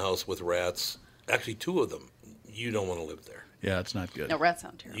lived in a house with rats. Actually, 2 of them. You don't want to live there. Yeah, it's not good. No, rats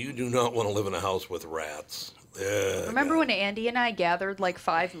sound terrible. You do not want to live in a house with rats. Remember when Andy and I gathered like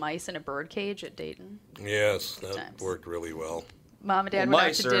 5 mice in a bird cage at Dayton? Yes, that times. worked really well. Mom and Dad Well, went out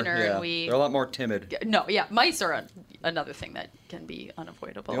mice to are, dinner, yeah, and we. they're a lot more timid. No, yeah, mice are another thing that can be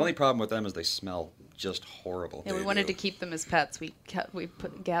unavoidable. The only problem with them is they smell just horrible. Yeah, we They wanted do. to keep them as pets. We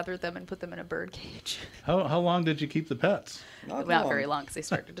gathered them and put them in a bird cage. How long did you keep the pets? Not long. very long because they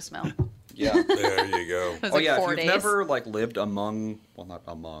started to smell. Yeah. There you go. It was Oh like yeah, 4 if you've days. never lived among, well not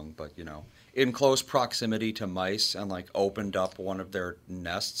among, but in close proximity to mice and opened up one of their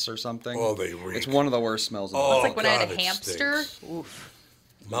nests or something. Oh, they reek. It's one of the worst smells in the Oh, It's world. like when I had God, a it hamster. stinks. Oof.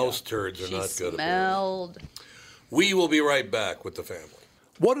 Mouse turds are She not good. smelled. We will be right back with the family.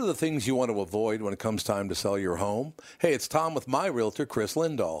 What are the things you want to avoid when it comes time to sell your home? Hey, it's Tom with my realtor, Chris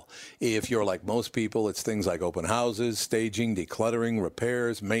Lindahl. If you're like most people, it's things like open houses, staging, decluttering,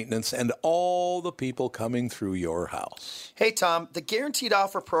 repairs, maintenance, and all the people coming through your house. Hey, Tom, the Guaranteed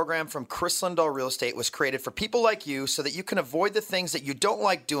Offer program from Chris Lindahl Real Estate was created for people like you so that you can avoid the things that you don't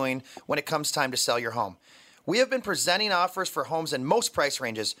like doing when it comes time to sell your home. We have been presenting offers for homes in most price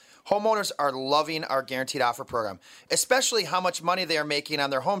ranges. Homeowners are loving our Guaranteed Offer program, especially how much money they are making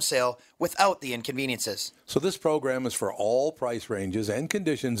on their home sale without the inconveniences. So this program is for all price ranges and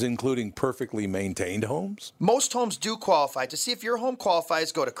conditions, including perfectly maintained homes? Most homes do qualify. To see if your home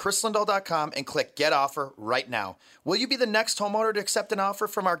qualifies, go to chrislindahl.com and click Get Offer right now. Will you be the next homeowner to accept an offer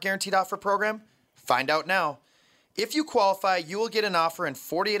from our Guaranteed Offer program? Find out now. If you qualify, you will get an offer in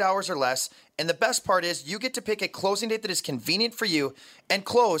 48 hours or less, and the best part is you get to pick a closing date that is convenient for you and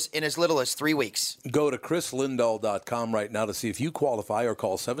close in as little as 3 weeks. Go to chrislindahl.com right now to see if you qualify or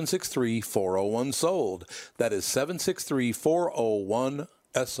call 763-401-SOLD. That is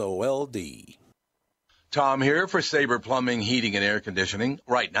 763-401-SOLD. Tom here for Sabre Plumbing, Heating, and Air Conditioning.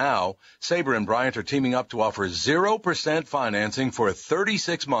 Right now, Sabre and Bryant are teaming up to offer 0% financing for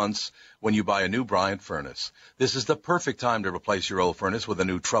 36 months when you buy a new Bryant furnace. This is the perfect time to replace your old furnace with a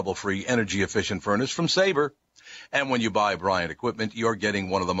new trouble-free, energy-efficient furnace from Sabre. And when you buy Bryant equipment, you're getting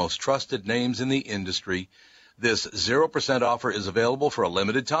one of the most trusted names in the industry. This 0% offer is available for a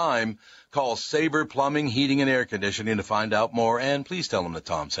limited time. Call Sabre Plumbing, Heating, and Air Conditioning to find out more, and please tell them that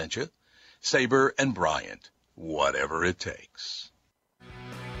Tom sent you. Sabre and Bryant, whatever it takes.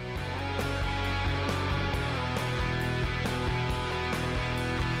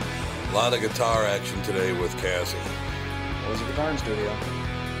 A lot of guitar action today with Cassie. It was a guitar in studio.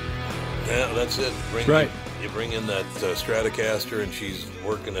 Yeah, that's it. You bring in that Stratocaster, and she's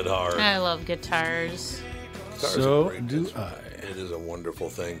working it hard. I love guitars. Guitars So are great. do I. It is a wonderful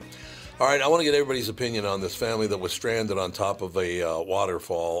thing. All right, I want to get everybody's opinion on this family that was stranded on top of a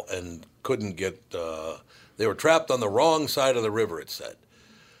waterfall and couldn't get. They were trapped on the wrong side of the river, it said.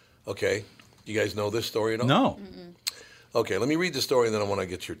 Okay, you guys know this story at all? No. Okay, let me read the story, and then I want to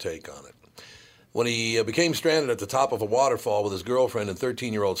get your take on it. When he became stranded at the top of a waterfall with his girlfriend and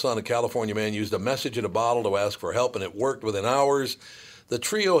 13-year-old son, a California man used a message in a bottle to ask for help, and it worked within hours. The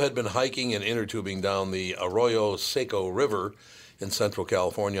trio had been hiking and inner tubing down the Arroyo Seco River in central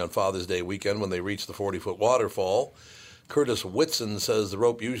California on Father's Day weekend when they reached the 40-foot waterfall. Curtis Whitson says the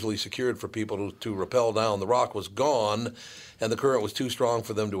rope usually secured for people to rappel down the rock was gone, and the current was too strong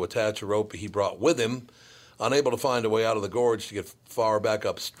for them to attach a rope he brought with him. Unable to find a way out of the gorge to get far back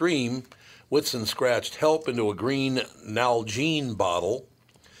upstream, Whitson scratched help into a green Nalgene bottle,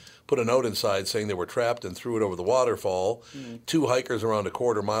 put a note inside saying they were trapped, and threw it over the waterfall. Two hikers around a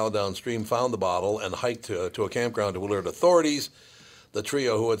quarter mile downstream found the bottle and hiked to a campground to alert authorities. The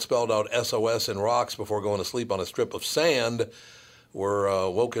trio, who had spelled out SOS in rocks before going to sleep on a strip of sand, were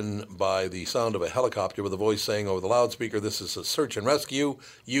woken by the sound of a helicopter with a voice saying over the loudspeaker, "This is a search and rescue.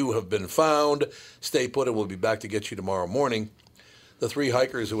 You have been found. Stay put and we'll be back to get you tomorrow morning." The three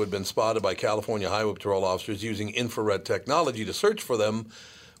hikers who had been spotted by California Highway Patrol officers using infrared technology to search for them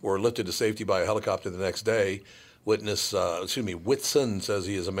were lifted to safety by a helicopter the next day. Whitson says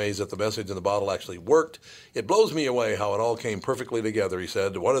he is amazed that the message in the bottle actually worked. "It blows me away how it all came perfectly together," he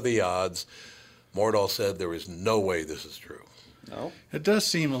said. "What are the odds?" Mordahl said there is no way this is true. No? It does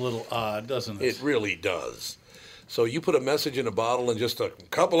seem a little odd, doesn't it? It really does. So you put a message in a bottle, and just a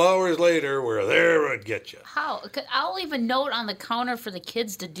couple hours later, we're there and get you. How? I'll leave a note on the counter for the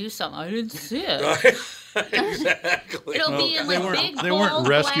kids to do something. I didn't see it. Exactly. It'll be in like big, They bold, weren't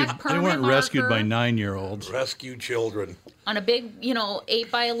rescued. black They permanent weren't rescued by marker 9-year-olds. Rescue children. on a big,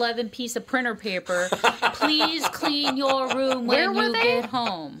 8x11 piece of printer paper. Please clean your room Where when were you they? get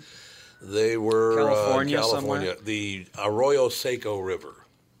home. They were California California, somewhere? the Arroyo Seco River.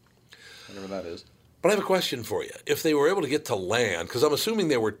 Whatever that is. But I have a question for you. If they were able to get to land, because I'm assuming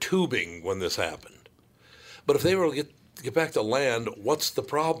they were tubing when this happened, but if they were able to get back to land, what's the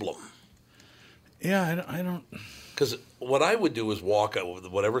problem? Yeah, I don't. Because what I would do is walk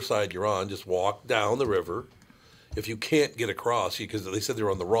out, whatever side you're on, just walk down the river. If you can't get across, because they said they were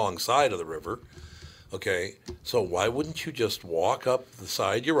on the wrong side of the river, okay, so why wouldn't you just walk up the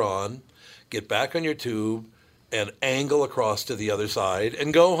side you're on, get back on your tube, and angle across to the other side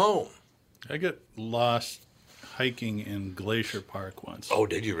and go home? I got lost hiking in Glacier Park once. Oh,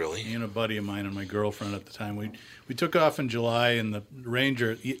 did you really? Me and a buddy of mine and my girlfriend at the time. We took off in July, and the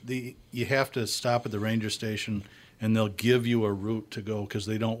ranger, you have to stop at the ranger station, and they'll give you a route to go because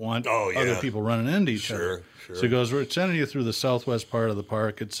they don't want other people running into each other. Sure. So he goes, "We're sending you through the southwest part of the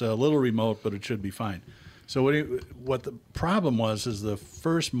park. It's a little remote, but it should be fine." So what the problem was is the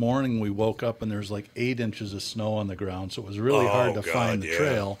first morning we woke up and there's like 8 inches of snow on the ground, so it was really hard to find the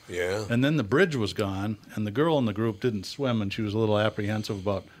trail. Yeah. And then the bridge was gone, and the girl in the group didn't swim, and she was a little apprehensive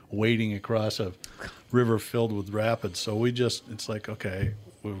about wading across a river filled with rapids. So it's like, okay,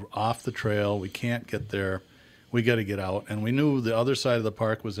 we're off the trail. We can't get there. We got to get out. And we knew the other side of the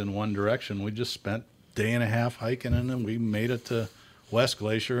park was in one direction. We just spent a day and a half hiking, and then we made it to West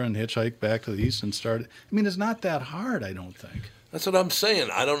Glacier and hitchhiked back to the east and started. I mean, it's not that hard, I don't think. That's what I'm saying.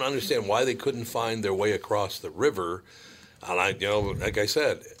 I don't understand why they couldn't find their way across the river. And like I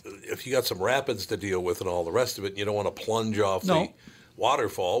said, if you got some rapids to deal with and all the rest of it, and you don't want to plunge off the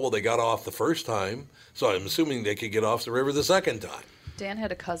waterfall. Well, they got off the first time, so I'm assuming they could get off the river the second time. Dan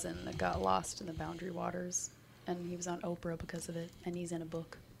had a cousin that got lost in the Boundary Waters, and he was on Oprah because of it, and he's in a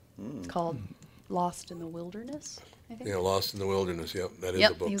book called Lost in the Wilderness, I think. Yeah, Lost in the Wilderness. Yep, that is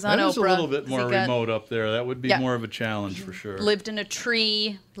Yep, a book. he was on That is a Oprah, little bit 'cause more he got- remote up there. That would be Yeah. more of a challenge for sure. Lived in a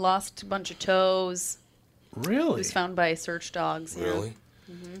tree, lost a bunch of toes. He Really? was found by search dogs. yeah. Really?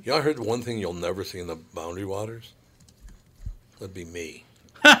 Y'all heard one thing you'll never see in the Boundary Waters? That'd be me.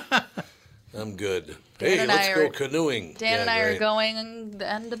 I'm good. Hey, and let's I go are- canoeing. Dan and Yeah, I are great. going the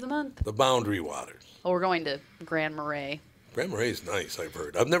end of the month. The Boundary Waters. Oh, we're going to Grand Marais. Grand Marais nice, I've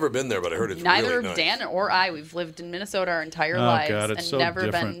heard. I've never been there, but I heard it's Neither really nice. Dan or I, we've lived in Minnesota our entire Oh lives God, it's and so never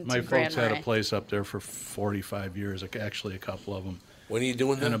different. been My to Grand folks had a Marais. place up there for 45 years, actually a couple of them. When are you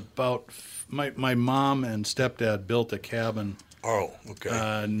doing And that? about my mom and stepdad built a cabin Oh,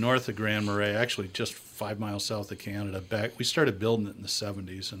 okay. north of Grand Marais, actually just 5 miles south of Canada. We started building it in the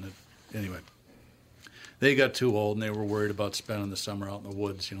 70s, and anyway, they got too old and they were worried about spending the summer out in the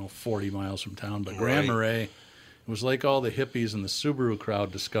woods, 40 miles from town. But Grand Right. Marais, it was like all the hippies and the Subaru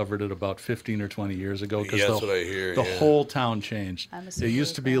crowd discovered it about 15 or 20 years ago. Yeah, that's what I hear, The yeah. whole town changed. I'm a It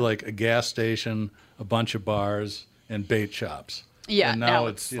used Subaru to be fan. like a gas station, a bunch of bars, and bait shops. Yeah, and now now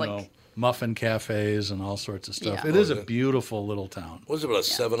it's it's like- muffin cafes and all sorts of stuff. Yeah. It is a Oh, yeah. beautiful little town. Was it about a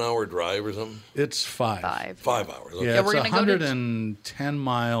 7-hour drive or something? It's 5. 5 hours. Okay. Yeah, Yeah, it's we're gonna go to- 110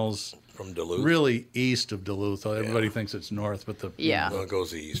 miles From Duluth? really east of Duluth. Everybody thinks it's north, but Yeah. No, it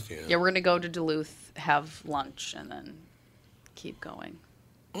goes east, yeah. Yeah, we're going to go to Duluth, have lunch, and then keep going.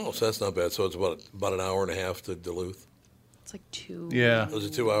 Oh, so that's not bad. So it's about an hour and a half to Duluth. It's like 2. Yeah. Was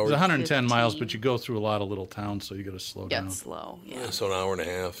it 2 hours? It's 110 miles, 15. but you go through a lot of little towns, so you got to slow Yeah, down. it's slow. Yeah. Yeah, so an hour and a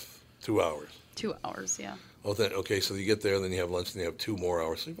half, 2 hours. 2 hours, yeah. Oh, okay, so you get there, then you have lunch, and you have 2 more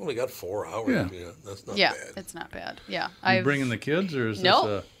hours. So you've only got 4 hours. Yeah. That's not Yeah, bad. it's not bad. Yeah. You bringing the kids, or is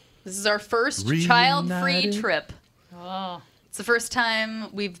No. This is our first child-free Reunited? trip. Oh, It's the first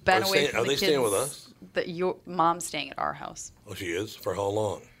time we've been away from Are the they kids. staying with us? That your mom's staying at our house. Oh, she is? For how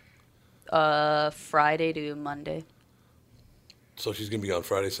long? Friday to Monday. So she's going to be on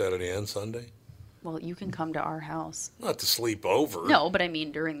Friday, Saturday, and Sunday? Well, you can come to our house. Not to sleep over. No, but I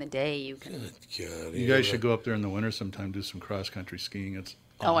mean during the day you can. God, You guys should go up there in the winter sometime, do some cross-country skiing. It's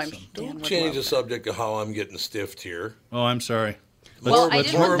Oh, I'm. awesome. Dan Don't would change love the that. subject of how I'm getting stiffed here. Oh, I'm sorry. Well, I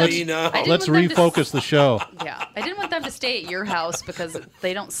let's didn't want them- me now. I didn't Let's want them to refocus the show. Yeah, I didn't want them to stay at your house because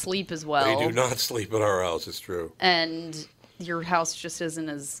they don't sleep as well. They do not sleep at our house, it's true. And your house just isn't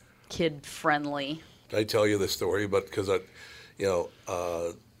as kid friendly. I tell you the story, but because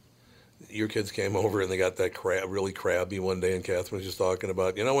your kids came over and they got that really crabby one day, and Catherine was just talking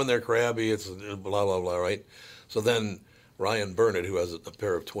about, when they're crabby, it's blah, blah, blah, right? So then Ryan Burnett, who has a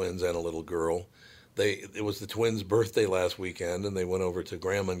pair of twins and a little girl, it was the twins' birthday last weekend, and they went over to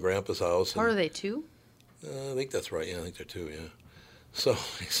Grandma and Grandpa's house. How are they, 2? I think that's right. Yeah, I think they're 2, yeah. So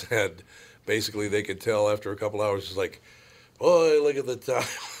he said, basically, they could tell after a couple hours, it's like, boy, look at the time.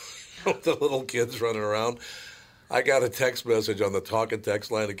 With the little kids running around. I got a text message on the talk and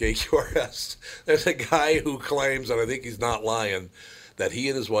text line at KQRS. There's a guy who claims, and I think he's not lying, that he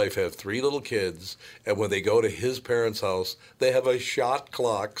and his wife have 3 little kids, and when they go to his parents' house, they have a shot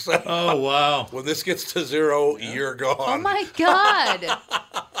clock. So Oh, wow. when this gets to 0, you're gone. Oh my God!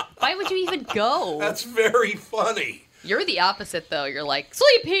 Why would you even go? That's very funny. You're the opposite, though. You're like,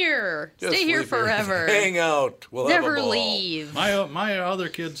 sleep here, Just stay here sleep here. forever, Hang out. We'll have a never ball. leave. My other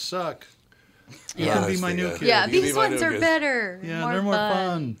kids suck. You Yeah. can be my new Honestly, kid. Yeah, You be these my ones new are kids. better. Yeah, they're more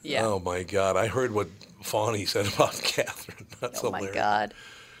fun. Yeah. Oh my God! I heard what Fawny said about Catherine. That's Oh my hilarious. God.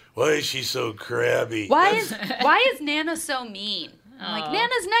 Why is she so crabby? Why is Nana so mean? I'm like,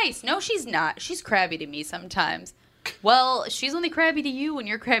 Nana's nice. No, she's not. She's crabby to me sometimes. Well, she's only crabby to you when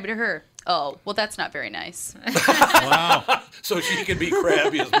you're crabby to her. Oh, well, that's not very nice. Wow. So she can be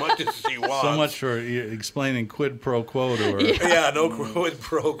crabby as much as she wants. So much for explaining quid pro quo to her. Yeah, no quid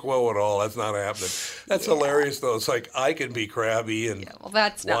pro quo at all. That's not happening. That's hilarious, though. It's like I can be crabby and Well,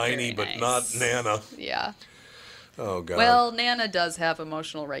 that's not whiny, very but not nice. Nana. Yeah. Oh God. Well, Nana does have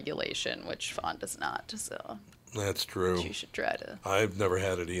emotional regulation, which Fawn does not. So that's true. you should try to. I've never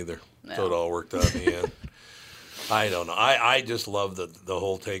had it either, so No. it all worked out in the end. I don't know. I just love the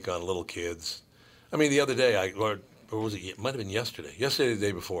whole take on little kids. I mean, the other day, or was it? It might have been yesterday. Yesterday, or the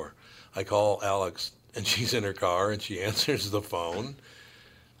day before, I call Alex, and she's in her car, and she answers the phone.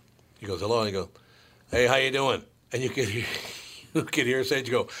 She goes, "Hello," and I go, "Hey, how you doing?" And you could hear her say,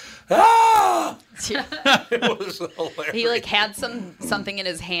 "You go, ah!" It was hilarious. He like had something in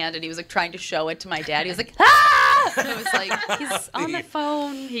his hand, and he was like trying to show it to my dad. He was like, ah! And it was like he's on the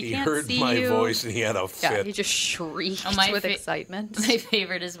phone. He can't heard see my you. voice, and he had a fit. Yeah, he just shrieked with excitement. My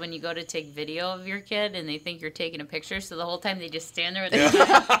favorite is when you go to take video of your kid and they think you're taking a picture, so the whole time they just stand there with their kid.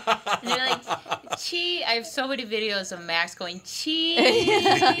 And they're like, "Chee." I have so many videos of Max going, "Cheese."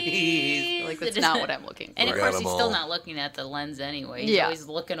 Like that's not what I'm looking for. And of Got course, 'em he's still all. not looking at the lens anyway. He's Yeah. always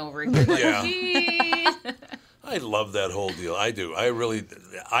looking over here like, Yeah. "Cheese." I love that whole deal. I do.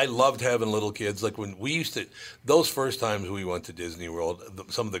 I loved having little kids. Like when we used to, those first times we went to Disney World,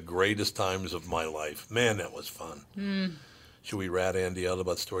 some of the greatest times of my life. Man, that was fun. Should we rat Andy out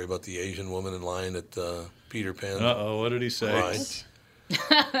about the story about the Asian woman in line at Peter Pan? Uh-oh, what did he say? Right.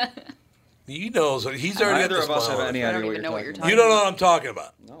 He knows. He's already Neither got of the us smile have on any his I idea don't what even know what you're talking talking You don't know what I'm talking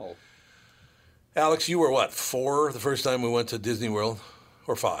about. No. Alex, you were what, 4 the first time we went to Disney World?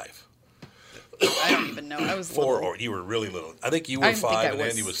 Or 5? I don't even know. I was 4, little. or you were really little. I think you I were didn't think 5 I and was-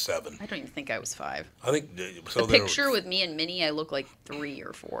 Andy was 7. I don't even think I was 5. I think so. The there- picture with me and Minnie, I look like 3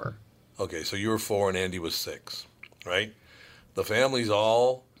 or 4. Okay, so you were 4 and Andy was 6, right? The family's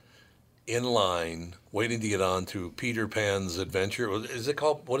all in line waiting to get on to Peter Pan's Adventure. Is it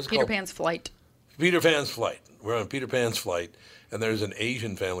called? What is it Peter called? Pan's Flight. Peter Pan's Flight. We're on Peter Pan's Flight, and there's an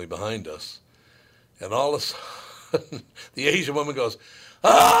Asian family behind us. And all of a sudden, the Asian woman goes,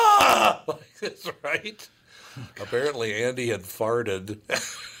 "Ah!" like this, right? Apparently, Andy had farted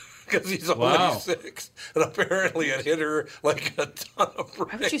because he's only Wow. 6, and apparently it hit her like a ton of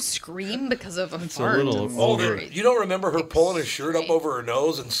bricks. Why would you scream because of a It's a fart? little It's Oh, over- very- you don't remember her pulling her shirt up over her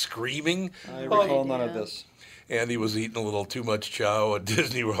nose and screaming? I recall none of this. Andy was eating a little too much chow at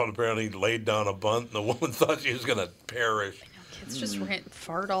Disney World. Apparently, he laid down a bunt, and the woman thought she was going to perish. Kids just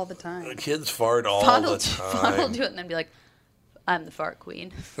fart all the time. Kids fart all Fawn the will time. do it and then be like, I'm the fart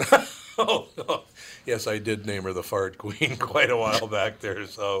queen. Oh, yes, I did name her the Fart Queen quite a while back there.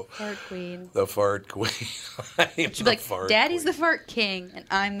 So Fart queen. the Fart Queen. I'm She'd the be like, Fart Daddy's Queen. the fart king and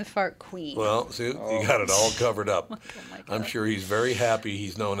I'm the fart queen. Well, see, you got it all covered up. Oh my God. I'm sure he's very happy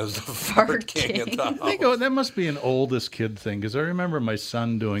he's known as the Fart King at the I house. think, oh, that must be an oldest kid thing because I remember my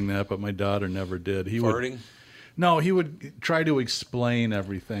son doing that, but my daughter never did. He Farting? would. No, he would try to explain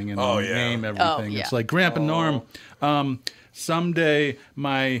everything and Oh, yeah. name everything. Oh, yeah. It's like Grandpa Norm. Someday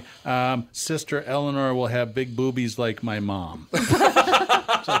my sister Eleanor will have big boobies like my mom. Okay.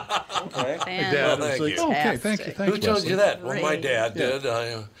 Dad, Well, it's thank like, you. okay, thank you, Fantastic. thanks, Who told Wesley. you that? Well, my Great. dad did.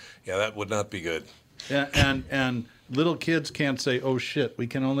 Yeah, that would not be good. Yeah, and little kids can't say "oh shit." We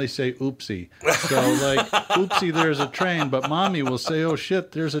can only say "oopsie." So like, "oopsie, there's a train," but mommy will say "oh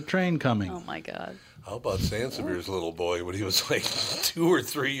shit, there's a train coming." Oh my God. How about Sansevier's little boy when he was like 2 or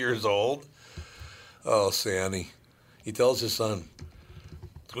 3 years old? Oh, Sandy. He tells his son,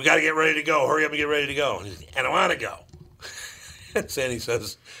 "We got to get ready to go. Hurry up and get ready to go." And, he's, "And I want to go." And Sandy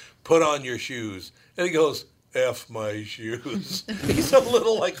says, "Put on your shoes." And he goes, "F my shoes." He's a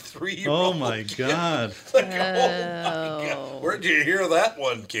little like 3-year-old. Oh my God! Like, oh my God. Where'd you hear that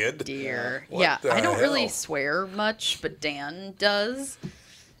one, kid? Dear. What Yeah, the I don't really hell? swear much, but Dan does.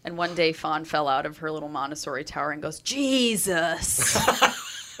 And one day Fawn fell out of her little Montessori tower and goes, Jesus.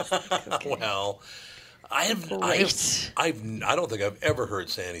 Well, I don't think I've ever heard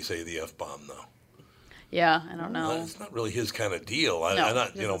Sandy say the F-bomb, though. Yeah, I don't know. It's not really his kind of deal. No, I'm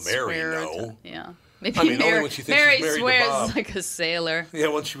not, he you know, doesn't Mary, swear no. to- yeah. Maybe I mean, only Mary, when she thinks Mary she's married to swears Bob. like a sailor. Yeah,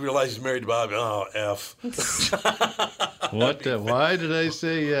 once she realizes he's married to Bob, oh, F. What? Why did I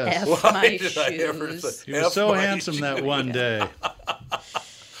say yes? F Why my did I ever shoes. say He was F so my handsome that shoes? one day.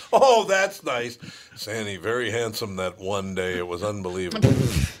 Oh, that's nice. Sandy, very handsome that one day. It was unbelievable.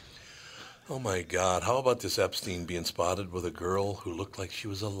 Oh, my God. How about this Epstein being spotted with a girl who looked like she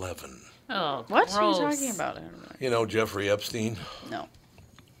was 11? Oh, What gross. are you talking about? I don't know. You know Jeffrey Epstein? No,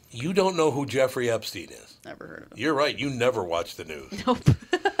 You don't know who Jeffrey Epstein is. never heard of him. You're right. You never watch the news. Nope.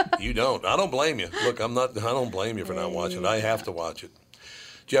 You don't. I don't blame you. Look, I don't blame you for not watching it. I have to watch it.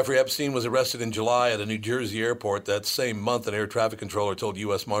 Jeffrey Epstein was arrested in July at a New Jersey airport. That same month, an air traffic controller told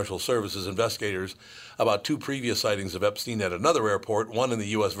U.S. Marshal Services investigators about 2 previous sightings of Epstein at another airport, one in the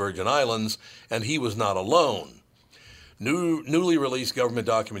U.S. Virgin Islands, and he was not alone. Newly released government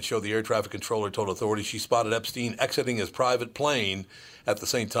documents show the air traffic controller told authorities she spotted Epstein exiting his private plane at the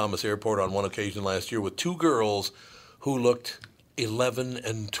St. Thomas airport on one occasion last year with 2 girls who looked 11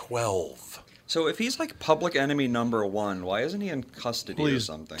 and 12. So if he's like public enemy number 1, why isn't he in custody Well, or he's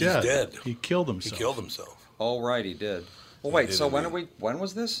something? dead. dead. He killed He himself. killed himself. Oh, right, he did. Well, He wait. did So indeed. when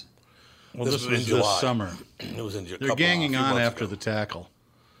was this? Well, This this was was in this July. summer. It was in They're ganging on after the the. tackle.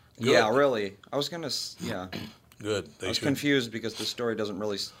 Yeah, really. I was gonna. Yeah, Good. I was confused because the story doesn't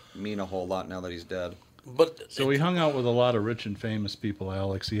really mean a whole lot now that he's dead. But So he hung out with a lot of rich and famous people,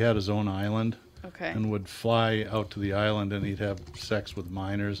 Alex. He had his own island Okay. and would fly out to the island and he'd have sex with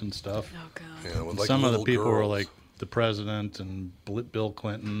minors and stuff. Oh, God. yeah, with like Some of the little people were girls. like the president and Bill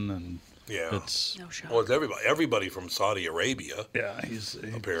Clinton and Yeah. it's No shot. Well, it's everybody from Saudi Arabia, he's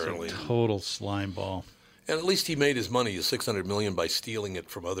Apparently. a total slime ball. and at least he made his money, his $600 million, by stealing it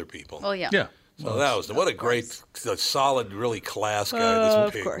from other people. Well, yeah. Yeah. So that was what a great, solid, really class guy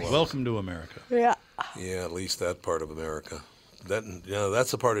this pig was. Welcome to America. Yeah. Yeah, at least that part of America. That's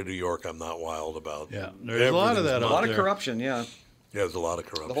the part of New York I'm not wild about. Yeah, there's a lot of that A out lot there. of corruption. Yeah, Yeah, there's a lot of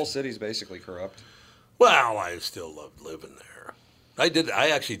corruption. the whole city's basically corrupt. Well, I still loved living there. I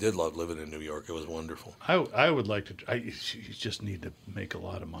actually did love living in New York. It was wonderful. I would like to. You just need to make a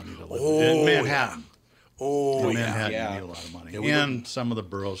lot of money to live Oh, in Manhattan. Oh, In yeah. Manhattan, Yeah. you need a lot of money. Yeah, we And some of the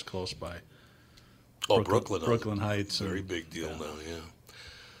boroughs close by. Oh, Brooklyn. Brooklyn Heights. Very and- big deal now, yeah.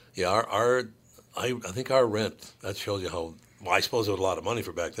 Yeah, I think our rent, that shows you how, well, I suppose it was a lot of money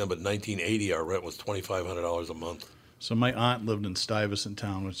for back then, but in 1980, our rent was $2,500 a month. So my aunt lived in Stuyvesant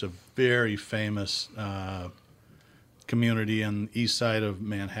Town, which is a very famous community on the east side of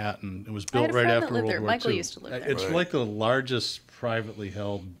Manhattan. It was I had built a right friend that after lived World there. War Michael II. used to live there. It's Right. like the largest privately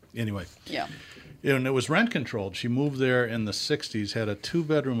held. Anyway, Yeah. and it was rent controlled. She moved there in the 60s, had a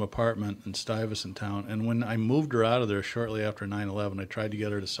 2-bedroom apartment in Stuyvesant Town. And when I moved her out of there shortly after 9/11, I tried to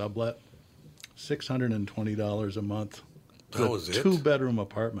get her to sublet. $620 a month. That was it? 2-bedroom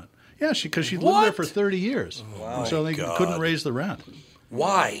apartment. Yeah, because she'd lived there What? for 30 years. Wow. So they God. couldn't raise the rent.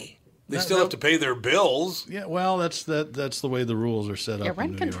 Why? They That- still that- have to pay their bills. Yeah, well, that's the way the rules are set Yeah, up.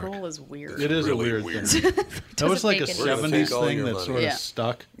 rent in New control York. is weird. It is really a weird weird. thing. That was Doesn't like a make any sense. We're gonna 70s take all thing your that money. sort of Yeah.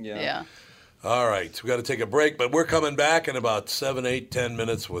 stuck. Yeah. All right, we got to take a break, but we're coming back in about 7, 8, 10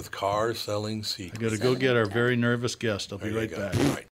 minutes with Car Selling Secrets. I got to go get our very nervous guest. I'll be There you right go. back. All right.